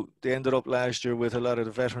 Now, they ended up last year with a lot of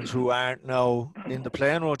the veterans who aren't now in the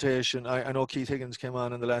playing rotation. I know Keith Higgins came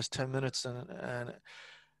on in the last 10 minutes and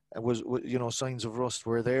it was, signs of rust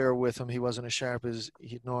were there with him. He wasn't as sharp as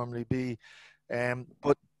he'd normally be.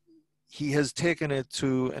 But he has taken it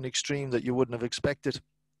to an extreme that you wouldn't have expected.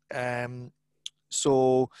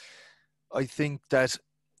 So I think that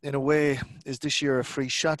in a way is this year a free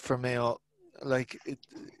shot for Mayo.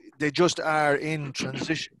 They just are in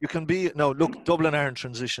transition. Dublin are in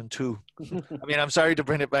transition too. I mean, I'm sorry to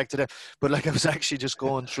bring it back to that, but I was actually just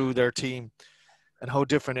going through their team and how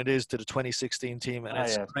different it is to the 2016 team, and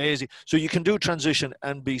it's crazy. So you can do transition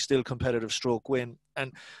and be still competitive stroke win,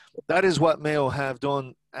 and that is what Mayo have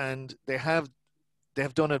done, and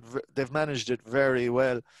they've done it. They've managed it very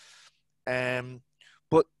well.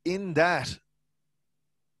 But in that,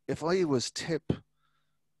 if I was Tip,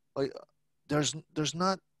 there's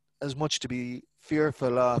not as much to be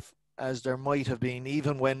fearful of as there might have been,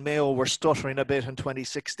 even when Mayo were stuttering a bit in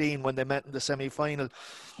 2016 when they met in the semi-final.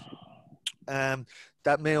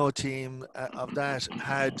 That Mayo team of that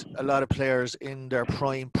had a lot of players in their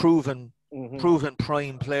prime, proven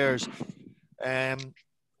prime players.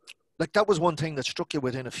 That was one thing that struck you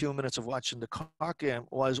within a few minutes of watching the Cork game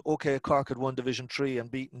was, okay, Cork had won Division 3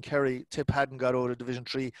 and beaten Kerry. Tip hadn't got out of Division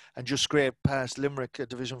 3 and just scraped past Limerick, a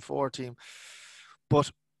Division 4 team.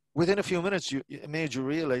 But within a few minutes, it made you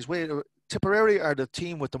realise, wait, Tipperary are the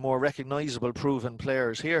team with the more recognisable, proven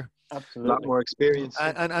players here. Absolutely. A lot more experience.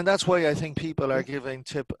 And that's why I think people are giving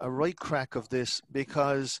Tip a right crack of this,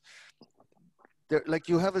 because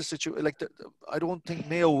you have a situation, I don't think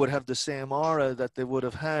Mayo would have the same aura that they would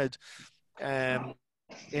have had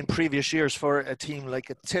in previous years for a team like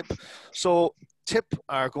a Tip. So Tip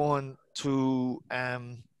are going to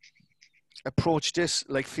approach this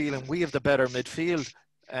like feeling we have the better midfield.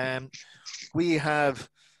 We have,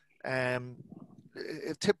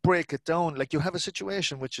 if Tip break it down, you have a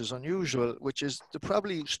situation which is unusual, which is the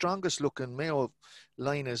probably strongest looking Mayo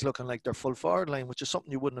line is looking like their full forward line, which is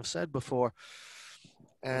something you wouldn't have said before.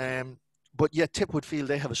 But yet Tip would feel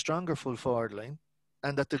they have a stronger full forward line,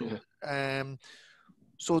 and that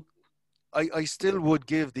so I still would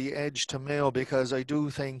give the edge to Mayo, because I do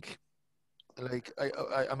think,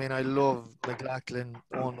 I mean, I love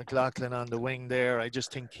Owen McLaughlin on the wing there. I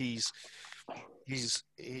just think he's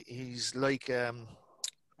like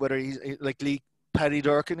whether he's like Lee Paddy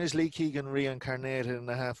Durkin is Lee Keegan reincarnated in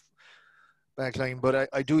the half back line, but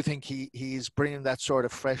I do think he's bringing that sort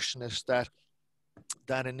of freshness,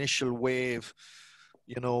 that initial wave,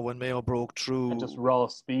 when Mayo broke through, and just raw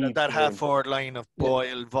speed, that half forward line of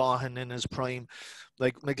Boyle, Vaughan in his prime.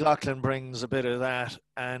 McLaughlin brings a bit of that,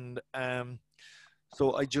 and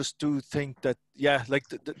so I just do think that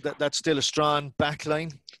that's still a strong back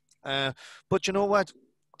line. But you know what?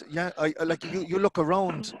 I you look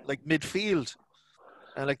around midfield,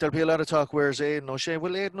 and there'll be a lot of talk. Where's Aidan O'Shea?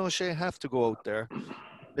 Well, Aidan O'Shea have to go out there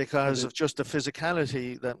because of just the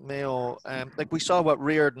physicality that Mayo. We saw what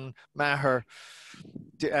Reardon, Maher,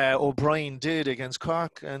 O'Brien did against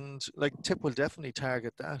Cork, and Tip will definitely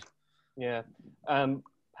target that. Yeah,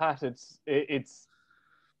 Pat, it's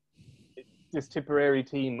this Tipperary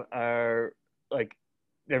team are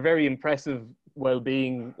they're very impressive while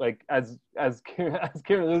being as Kieran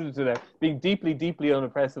alluded to there, being deeply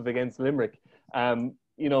unimpressive against Limerick.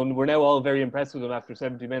 you know, we're now all very impressed with him after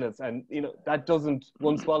 70 minutes. And, you know, that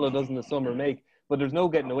one swallow doesn't a summer make. But there's no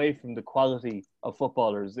getting away from the quality of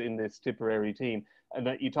footballers in this Tipperary team. And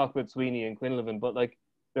that you talk about Sweeney and Quinlivan, but like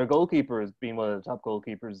their goalkeeper has been one of the top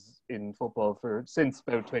goalkeepers in football since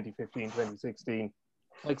about 2015, 2016.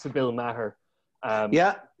 Like Bill Maher.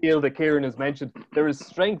 Feel that Kieran has mentioned, there is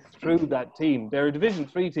strength through that team. They're a Division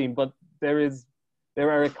 3 team, but there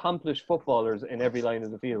are accomplished footballers in every line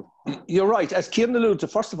of the field. You're right. As Kieran alluded to,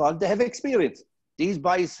 first of all, they have experience. These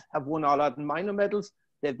boys have won All-Ireland minor medals.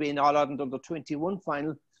 They've been All-Ireland under 21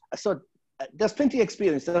 final. So there's plenty of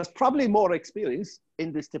experience. There's probably more experience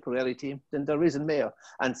in this Tipperary team than there is in Mayo.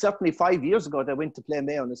 And certainly 5 years ago, they went to play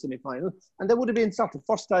Mayo in the semi-final. And they would have been sort of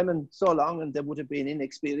first time in so long, and they would have been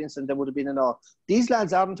inexperienced, and they would have been in awe. These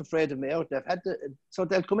lads aren't afraid of Mayo. So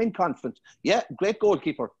they'll come in confident. Yeah, great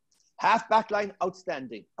goalkeeper. Half back line,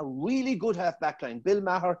 outstanding. A really good half back line. Bill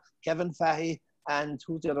Maher, Kevin Fahey, and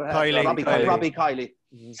who's the other half? Robbie Kiley.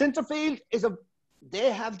 Mm-hmm. Centre field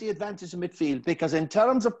they have the advantage in midfield because in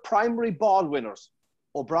terms of primary ball winners,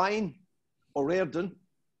 O'Brien, O'Riordan,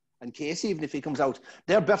 and Casey, even if he comes out,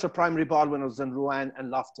 they're better primary ball winners than Ruan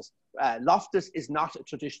and Loftus. Loftus is not a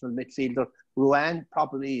traditional midfielder. Ruan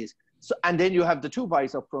probably is. So, and then you have the two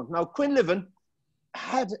boys up front. Now, Quinlivan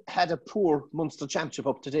had a poor Munster Championship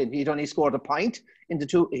up to then. He'd only scored a point in the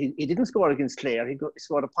two. He didn't score against Clare. He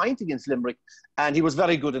scored a point against Limerick, and he was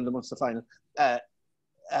very good in the Munster final.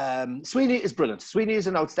 Sweeney is brilliant. Sweeney is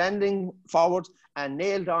an outstanding forward and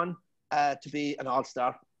nailed on to be an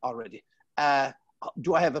all-star already.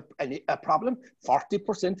 Do I have a problem?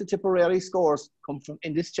 40% of Tipperary scores come from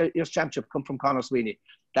in this year's championship come from Conor Sweeney.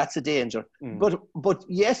 That's a danger. But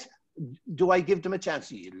yes, do I give them a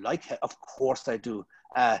chance? Of course I do.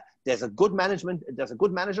 There's a good management. There's a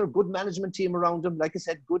good manager, good management team around them. Like I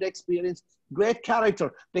said, good experience, great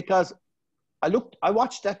character. Because I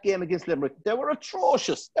watched that game against Limerick. They were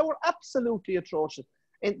atrocious. They were absolutely atrocious.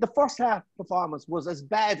 And the first half performance was as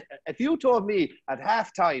bad. If you told me at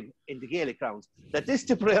half-time in the Gaelic grounds that this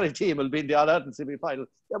Tipperary team will be in the All-Ireland semi-final,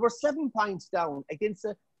 they were 7 points down against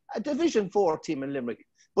a Division 4 team in Limerick.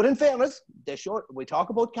 But in fairness, we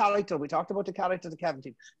talk about character. We talked about the character of the Cavan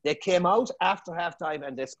team. They came out after half-time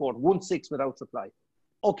and they scored 1-6 without reply.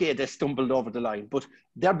 Okay, they stumbled over the line, but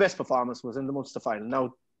their best performance was in the Munster final.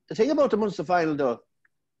 Now, the thing about the Munster final, though,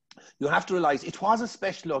 you have to realise it was a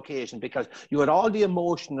special occasion because you had all the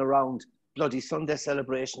emotion around bloody Sunday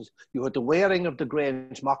celebrations. You had the wearing of the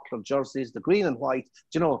Grange Mockler jerseys, the green and white.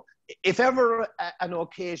 You know, if ever an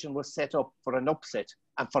occasion was set up for an upset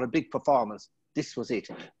and for a big performance, this was it.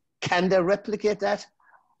 Can they replicate that?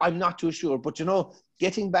 I'm not too sure. But, you know,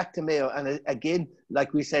 getting back to Mayo, and again,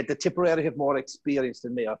 like we said, the Tipperary have more experience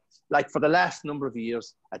than Mayo. Like for the last number of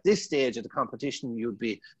years, at this stage of the competition, you'd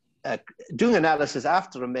be doing analysis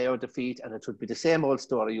after a Mayo defeat, and it would be the same old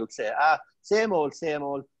story. You'd say, same old,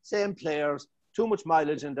 same players, too much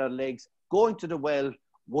mileage in their legs, going to the well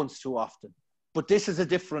once too often. But this is a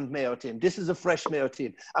different Mayo team. This is a fresh Mayo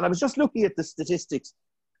team. And I was just looking at the statistics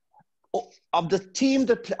of the team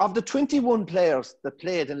of the 21 players that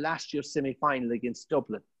played in last year's semi-final against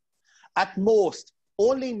Dublin. At most,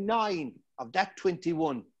 only 9 of that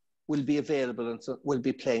 21 will be available and will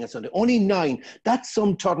be playing on Sunday. Only 9. That's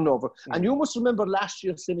some turnover. And you must remember last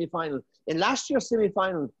year's semi-final. In last year's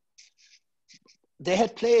semi-final, they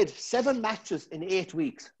had played 7 matches in 8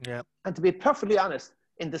 weeks. Yeah. And to be perfectly honest,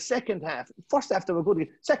 in the second half, first half they were good.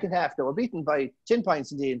 Second half they were beaten by 10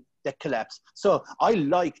 points in the end. They collapsed. So do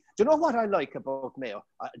you know what I like about Mayo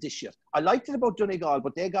this year? I liked it about Donegal,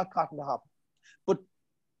 but they got caught in the hop. But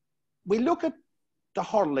we look at the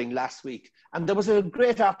hurling last week, and there was a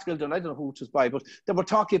great article done, I don't know who it was by, but they were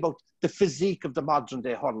talking about the physique of the modern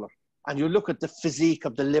day hurler. And you look at the physique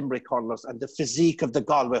of the Limerick hurlers and the physique of the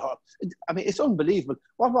Galway hurlers. I mean, it's unbelievable.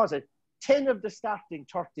 What was it? 10 of the starting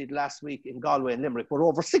 30 last week in Galway and Limerick were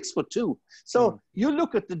over 6'2". So you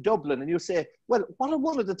look at the Dublin and you say, well, what are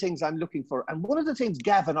one of the things I'm looking for? And one of the things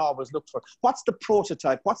Gavin always looks for, what's the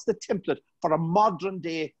prototype? What's the template for a modern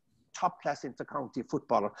day top class inter-county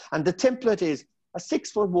footballer? And the template is a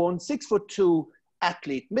 6'1", 6'2"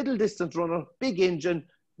 athlete, middle distance runner, big engine,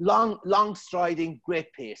 long striding,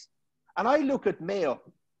 great pace. And I look at Mayo,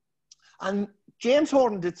 and James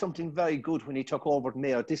Horan did something very good when he took over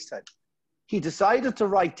Mayo this time. He decided to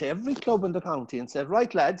write to every club in the county and said,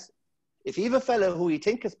 right, lads, if you have a fellow who you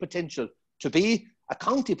think has potential to be a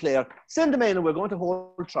county player, send them in and we're going to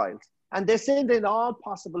hold trials. And they send in all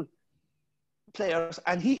possible players.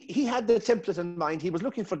 And he had the template in mind. He was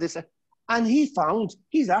looking for this. And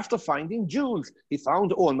he's after finding jewels. He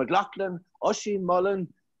found Owen McLaughlin, Oisin Mullen,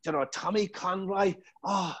 Tommy Conroy.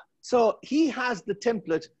 So he has the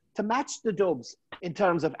template to match the Dubs in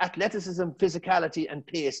terms of athleticism, physicality, and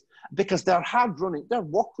pace, because their hard running, their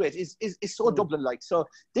work rate is so Dublin-like. So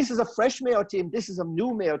this is a fresh Mayo team. This is a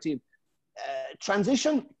new Mayo team.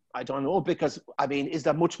 Transition, I don't know, because, I mean, is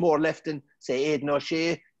there much more left in, say, Aidan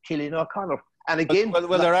O'Shea, Cillian O'Connor? And again...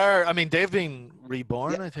 Well, there are. I mean, they've been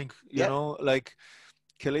reborn, I think. You know, like,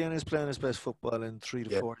 Cillian is playing his best football in 3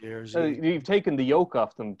 to 4 years. You've taken the yoke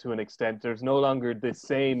off them to an extent. There's no longer the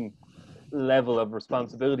same level of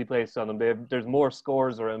responsibility placed on them. There's more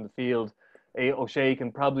scores around the field. O'Shea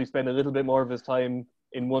can probably spend a little bit more of his time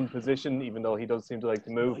in one position, even though he does seem to like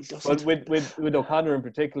to move. But with O'Connor in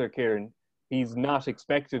particular, Kieran, he's not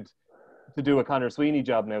expected to do a Conor Sweeney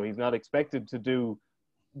job now. He's not expected to do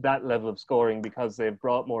that level of scoring because they've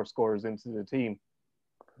brought more scorers into the team.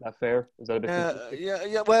 Is that fair? Is that a bit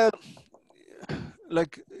yeah. Well,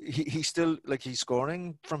 like he's still, like, he's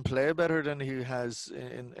scoring from play better than he has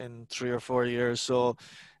in 3 or 4 years. So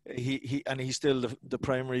he's still the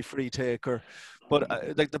primary free taker. But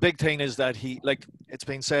like, the big thing is that he, like, it's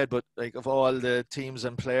been said, but like, of all the teams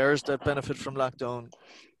and players that benefit from lockdown,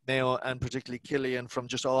 Mayo, and particularly Cillian, from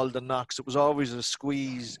just all the knocks, it was always a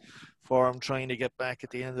squeeze for him trying to get back at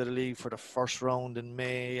the end of the league for the first round in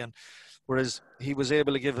May, and whereas he was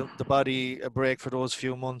able to give the body a break for those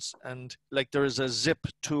few months, and like, there is a zip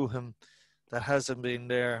to him that hasn't been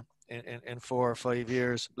there in 4 or 5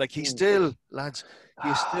 years. Like, he's still, lads,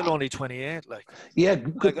 he's still only 28. Like,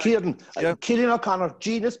 good, Kieran. Cillian O'Connor,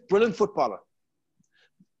 genius, brilliant footballer.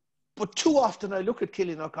 But too often I look at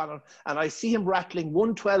Cillian O'Connor and I see him rattling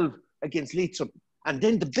 112 against Leitrim. And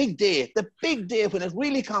then the big day when it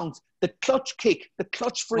really counts, the clutch kick, the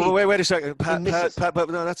clutch free. Oh, wait a second. Pat, no,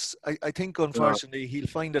 that's, I think, unfortunately, he'll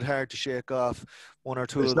find it hard to shake off 1 or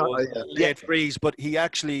 2 of those late frees. But he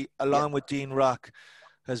actually, along with Dean Rock,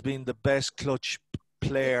 has been the best clutch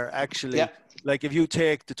player, actually. Yeah. Like, if you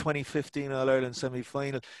take the 2015 All-Ireland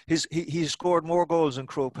semi-final, he scored more goals in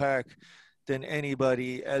Croke Park than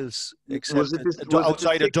anybody else except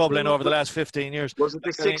outside of Dublin over the last 15 years. Was it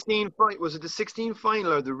the 16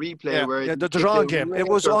 final or the replay where the drawn game? It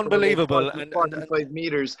was unbelievable. And 45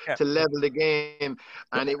 meters to level the game,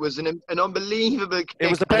 and it was an unbelievable kick. It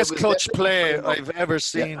was the best clutch play I've ever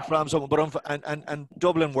seen from someone. But and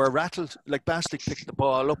Dublin were rattled. Like, Bastick picked the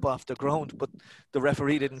ball up off the ground, but the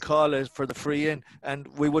referee didn't call it for the free in, and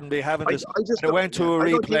we wouldn't be having this. It went to a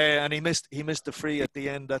replay, and he missed the free at the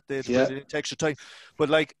end that did. Extra time, but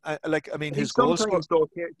I mean, his goal score. Though,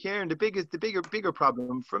 Kieran, the bigger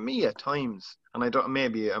problem for me at times, and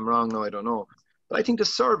maybe I'm wrong now, I don't know, but I think the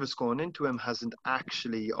service going into him hasn't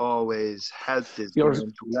actually always helped his game to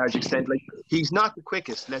a large extent. Like, he's not the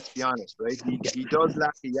quickest, let's be honest, right? He does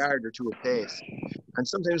lack a yard or two of pace, and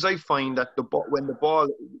sometimes I find that when the ball,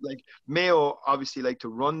 like, Mayo obviously like to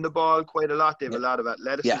run the ball quite a lot. They have a lot of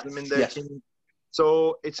athleticism in their team.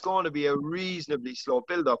 So it's going to be a reasonably slow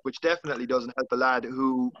build-up, which definitely doesn't help a lad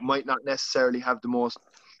who might not necessarily have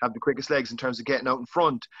the quickest legs in terms of getting out in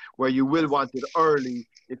front, where you will want it early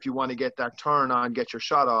if you want to get that turn on, get your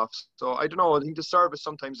shot off. So I don't know. I think the service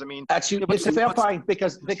sometimes, I mean... Actually, it's a fair point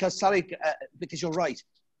because you're right.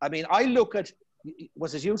 I mean, I look at,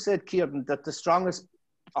 was it you said, Kieran, that the strongest,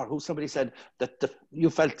 or who somebody said, that you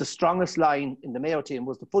felt the strongest line in the Mayo team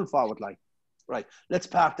was the full forward line. Right, let's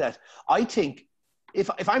park that. I think,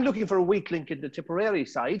 if I'm looking for a weak link in the Tipperary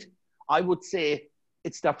side, I would say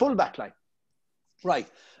it's their full back line. Right.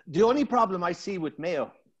 The only problem I see with Mayo,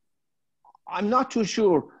 I'm not too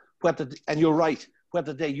sure whether, and you're right,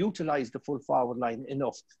 whether they utilise the full forward line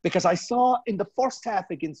enough. Because I saw in the first half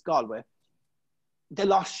against Galway, they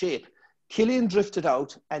lost shape. Cillian drifted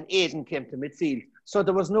out and Aidan came to midfield. So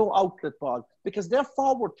there was no outlet ball, because their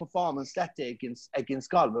forward performance that day against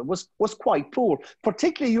Galway was quite poor.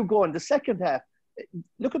 Particularly, you go in the second half.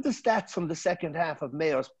 Look at the stats from the second half of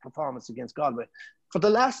Mayo's performance against Galway. For the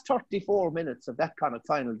last 34 minutes of that kind of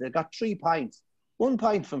final, they got 3 points, 1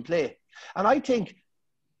 point from play. And I think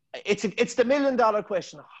it's the $1 million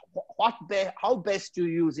question. How best do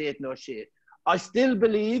you use Aidan O'Shea? I still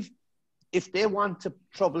believe if they want to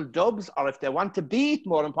trouble Dubs, or if they want to beat,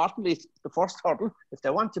 more importantly, the first hurdle, if they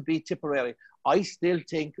want to beat Tipperary, I still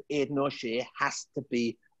think Aidan O'Shea has to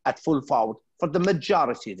be at full forward for the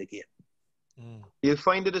majority of the game. You'll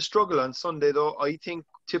find it a struggle on Sunday, though. I think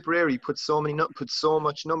Tipperary put so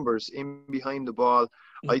much numbers in behind the ball.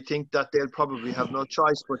 I think that they'll probably have no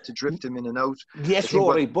choice but to drift him in and out. Yes,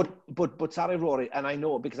 Rory, but sorry, Rory, and I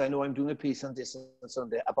know, because I know I'm doing a piece on this on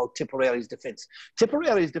Sunday about Tipperary's defence.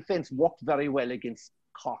 Tipperary's defence worked very well against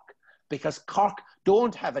Cork, because Cork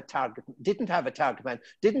didn't have a target man,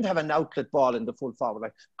 didn't have an outlet ball in the full forward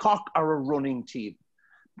line. Cork are a running team.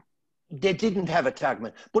 they didn't have a target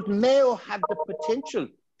man. But Mayo have the potential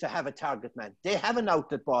to have a target man. They have an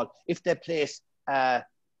outlet ball if they place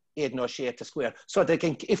Aidan O'Shea to square. So if they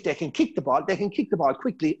can kick the ball, they can kick the ball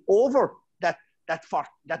quickly over that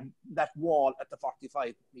wall at the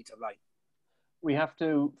 45-metre line. We have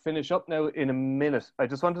to finish up now in a minute. I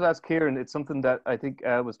just wanted to ask Kieran, it's something that I think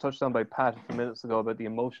was touched on by Pat a few minutes ago about the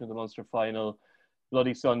emotion of the Munster final,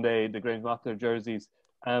 Bloody Sunday, the Grange Mockler jerseys.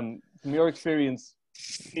 From your experience,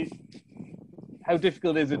 how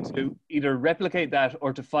difficult is it to either replicate that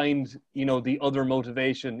or to find, the other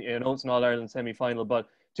motivation? It's an All-Ireland semi-final, but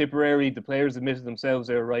Tipperary, the players admitted themselves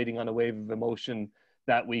they were riding on a wave of emotion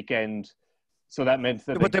that weekend. So that meant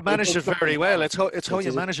that... But they managed it very well. It's how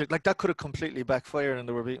you manage it. Like, that could have completely backfired and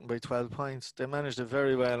they were beaten by 12 points. They managed it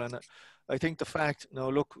very well. And I think the fact,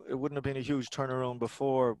 it wouldn't have been a huge turnaround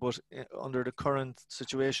before, but under the current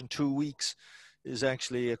situation, 2 weeks is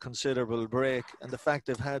actually a considerable break. And the fact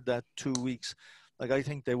they've had that 2 weeks, I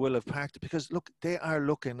think they will have packed it because, look, they are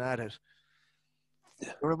looking at it.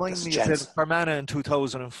 Yeah, remind me of Fermanagh in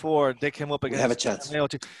 2004. They came up against. We have a chance.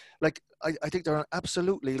 I think they're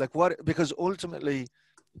absolutely because ultimately,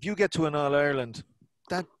 if you get to an All Ireland,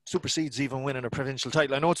 that supersedes even winning a provincial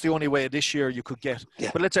title. I know it's the only way this year you could get. Yeah.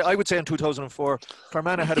 But I would say in 2004,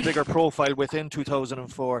 Fermanagh had a bigger profile within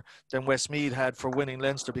 2004 than Westmeath had for winning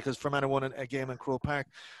Leinster because Fermanagh won a game in Croke Park.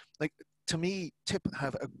 To me, Tip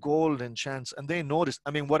have a golden chance, and they know this.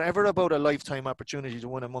 I mean, whatever about a lifetime opportunity to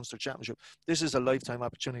win a Munster Championship, this is a lifetime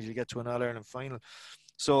opportunity to get to an All-Ireland final.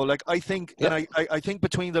 So, I think, and I think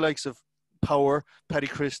between the likes of Power, Paddy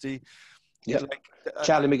Christie,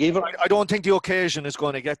 Charlie McGeever, I don't think the occasion is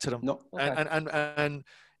going to get to them. No, okay. And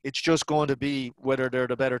it's just going to be whether they're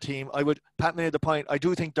the better team. Pat made the point. I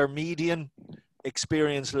do think their median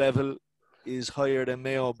experience level is higher than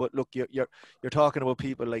Mayo, but look, you're talking about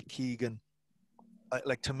people like Keegan.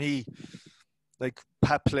 To me,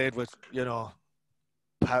 Pat played with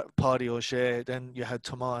Paddy O'Shea, then you had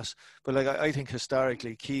Tomas, but I think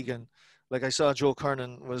historically Keegan, I saw Joe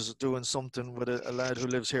Kernan was doing something with a lad who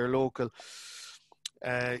lives here local.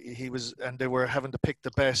 And they were having to pick the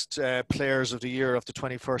best players of the year of the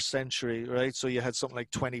 21st century, right? So you had something like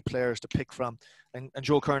 20 players to pick from. And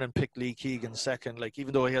Joe Kernan picked Lee Keegan second,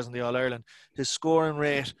 even though he hasn't the All-Ireland. His scoring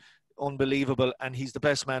rate, unbelievable, and he's the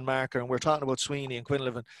best man marker. And we're talking about Sweeney and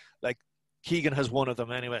Quinlivan. Keegan has one of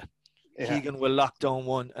them anyway. Yeah. Keegan will lock down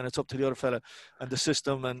one, and it's up to the other fella and the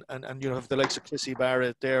system and if the likes of Chrissy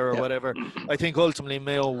Barrett there or whatever. I think ultimately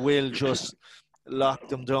Mayo will just lock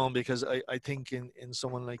them down because I think in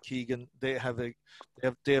someone like Keegan they have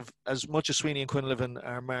as much as Sweeney and Quinlivan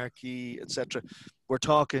are marquee, etc. We're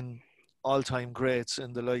talking all-time greats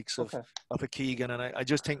in the likes of a Keegan, and I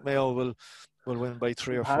just think Mayo will win by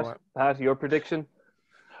 3 or 4. Pat, your prediction?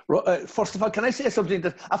 First of all, can I say something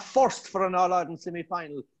that a first for an All-Ireland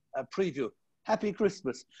semi-final preview? Happy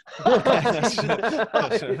Christmas.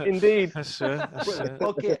 Indeed.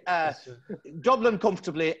 Okay. Dublin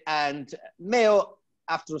comfortably and Mayo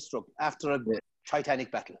after a struggle, after a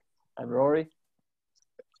titanic battle. And Rory?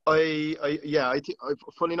 I think,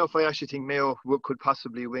 funny enough, I actually think Mayo could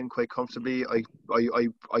possibly win quite comfortably.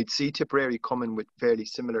 I'd see Tipperary coming with fairly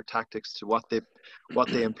similar tactics to what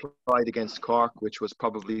they employed against Cork, which was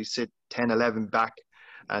probably sit 10-11 back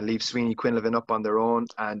and leave Sweeney Quinlivan up on their own,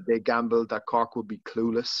 and they gambled that Cork would be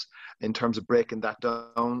clueless in terms of breaking that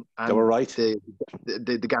down. And they were right.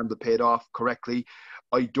 The gamble paid off correctly.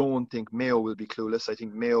 I don't think Mayo will be clueless. I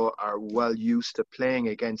think Mayo are well used to playing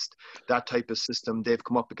against that type of system. They've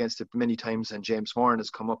come up against it many times, and James Horan has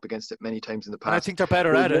come up against it many times in the past. And I think they're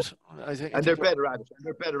better at it. They're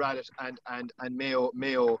better at it. And Mayo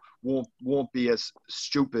won't be as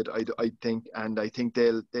stupid, I think. And I think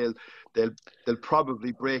they'll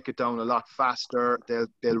probably break it down a lot faster.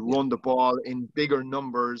 They'll run the ball in bigger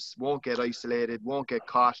numbers, won't get isolated, won't get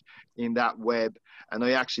caught in that web. And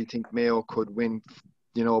I actually think Mayo could win,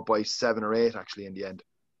 by 7 or 8 actually in the end.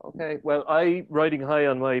 Okay, well, riding high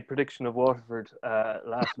on my prediction of Waterford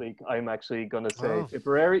last week, I'm actually going to say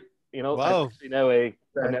Tipperary. Wow. I'm actually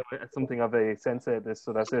now something of a sensei at this,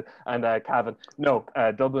 so that's it. And Cavan. No,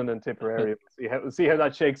 Dublin and Tipperary. We'll see how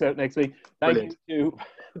that shakes out next week. Thank you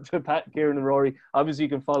to Pat, Kieran and Rory. Obviously, you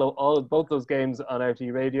can follow both those games on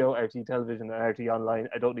RTÉ Radio, RTÉ Television and RTÉ Online.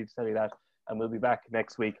 I don't need to tell you that. And we'll be back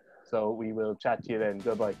next week. So we will chat to you then.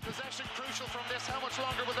 Goodbye. Possession crucial from this. How much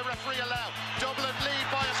longer will the referee allow? Dublin lead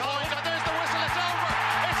by a point. And there's the whistle.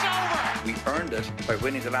 It's over. We earned it by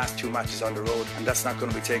winning the last 2 matches on the road, and that's not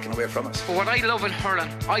going to be taken away from us. But what I love in hurling,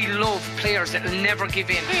 I love players that will never give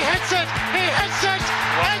in. He hits it.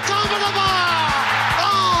 It's over the bar.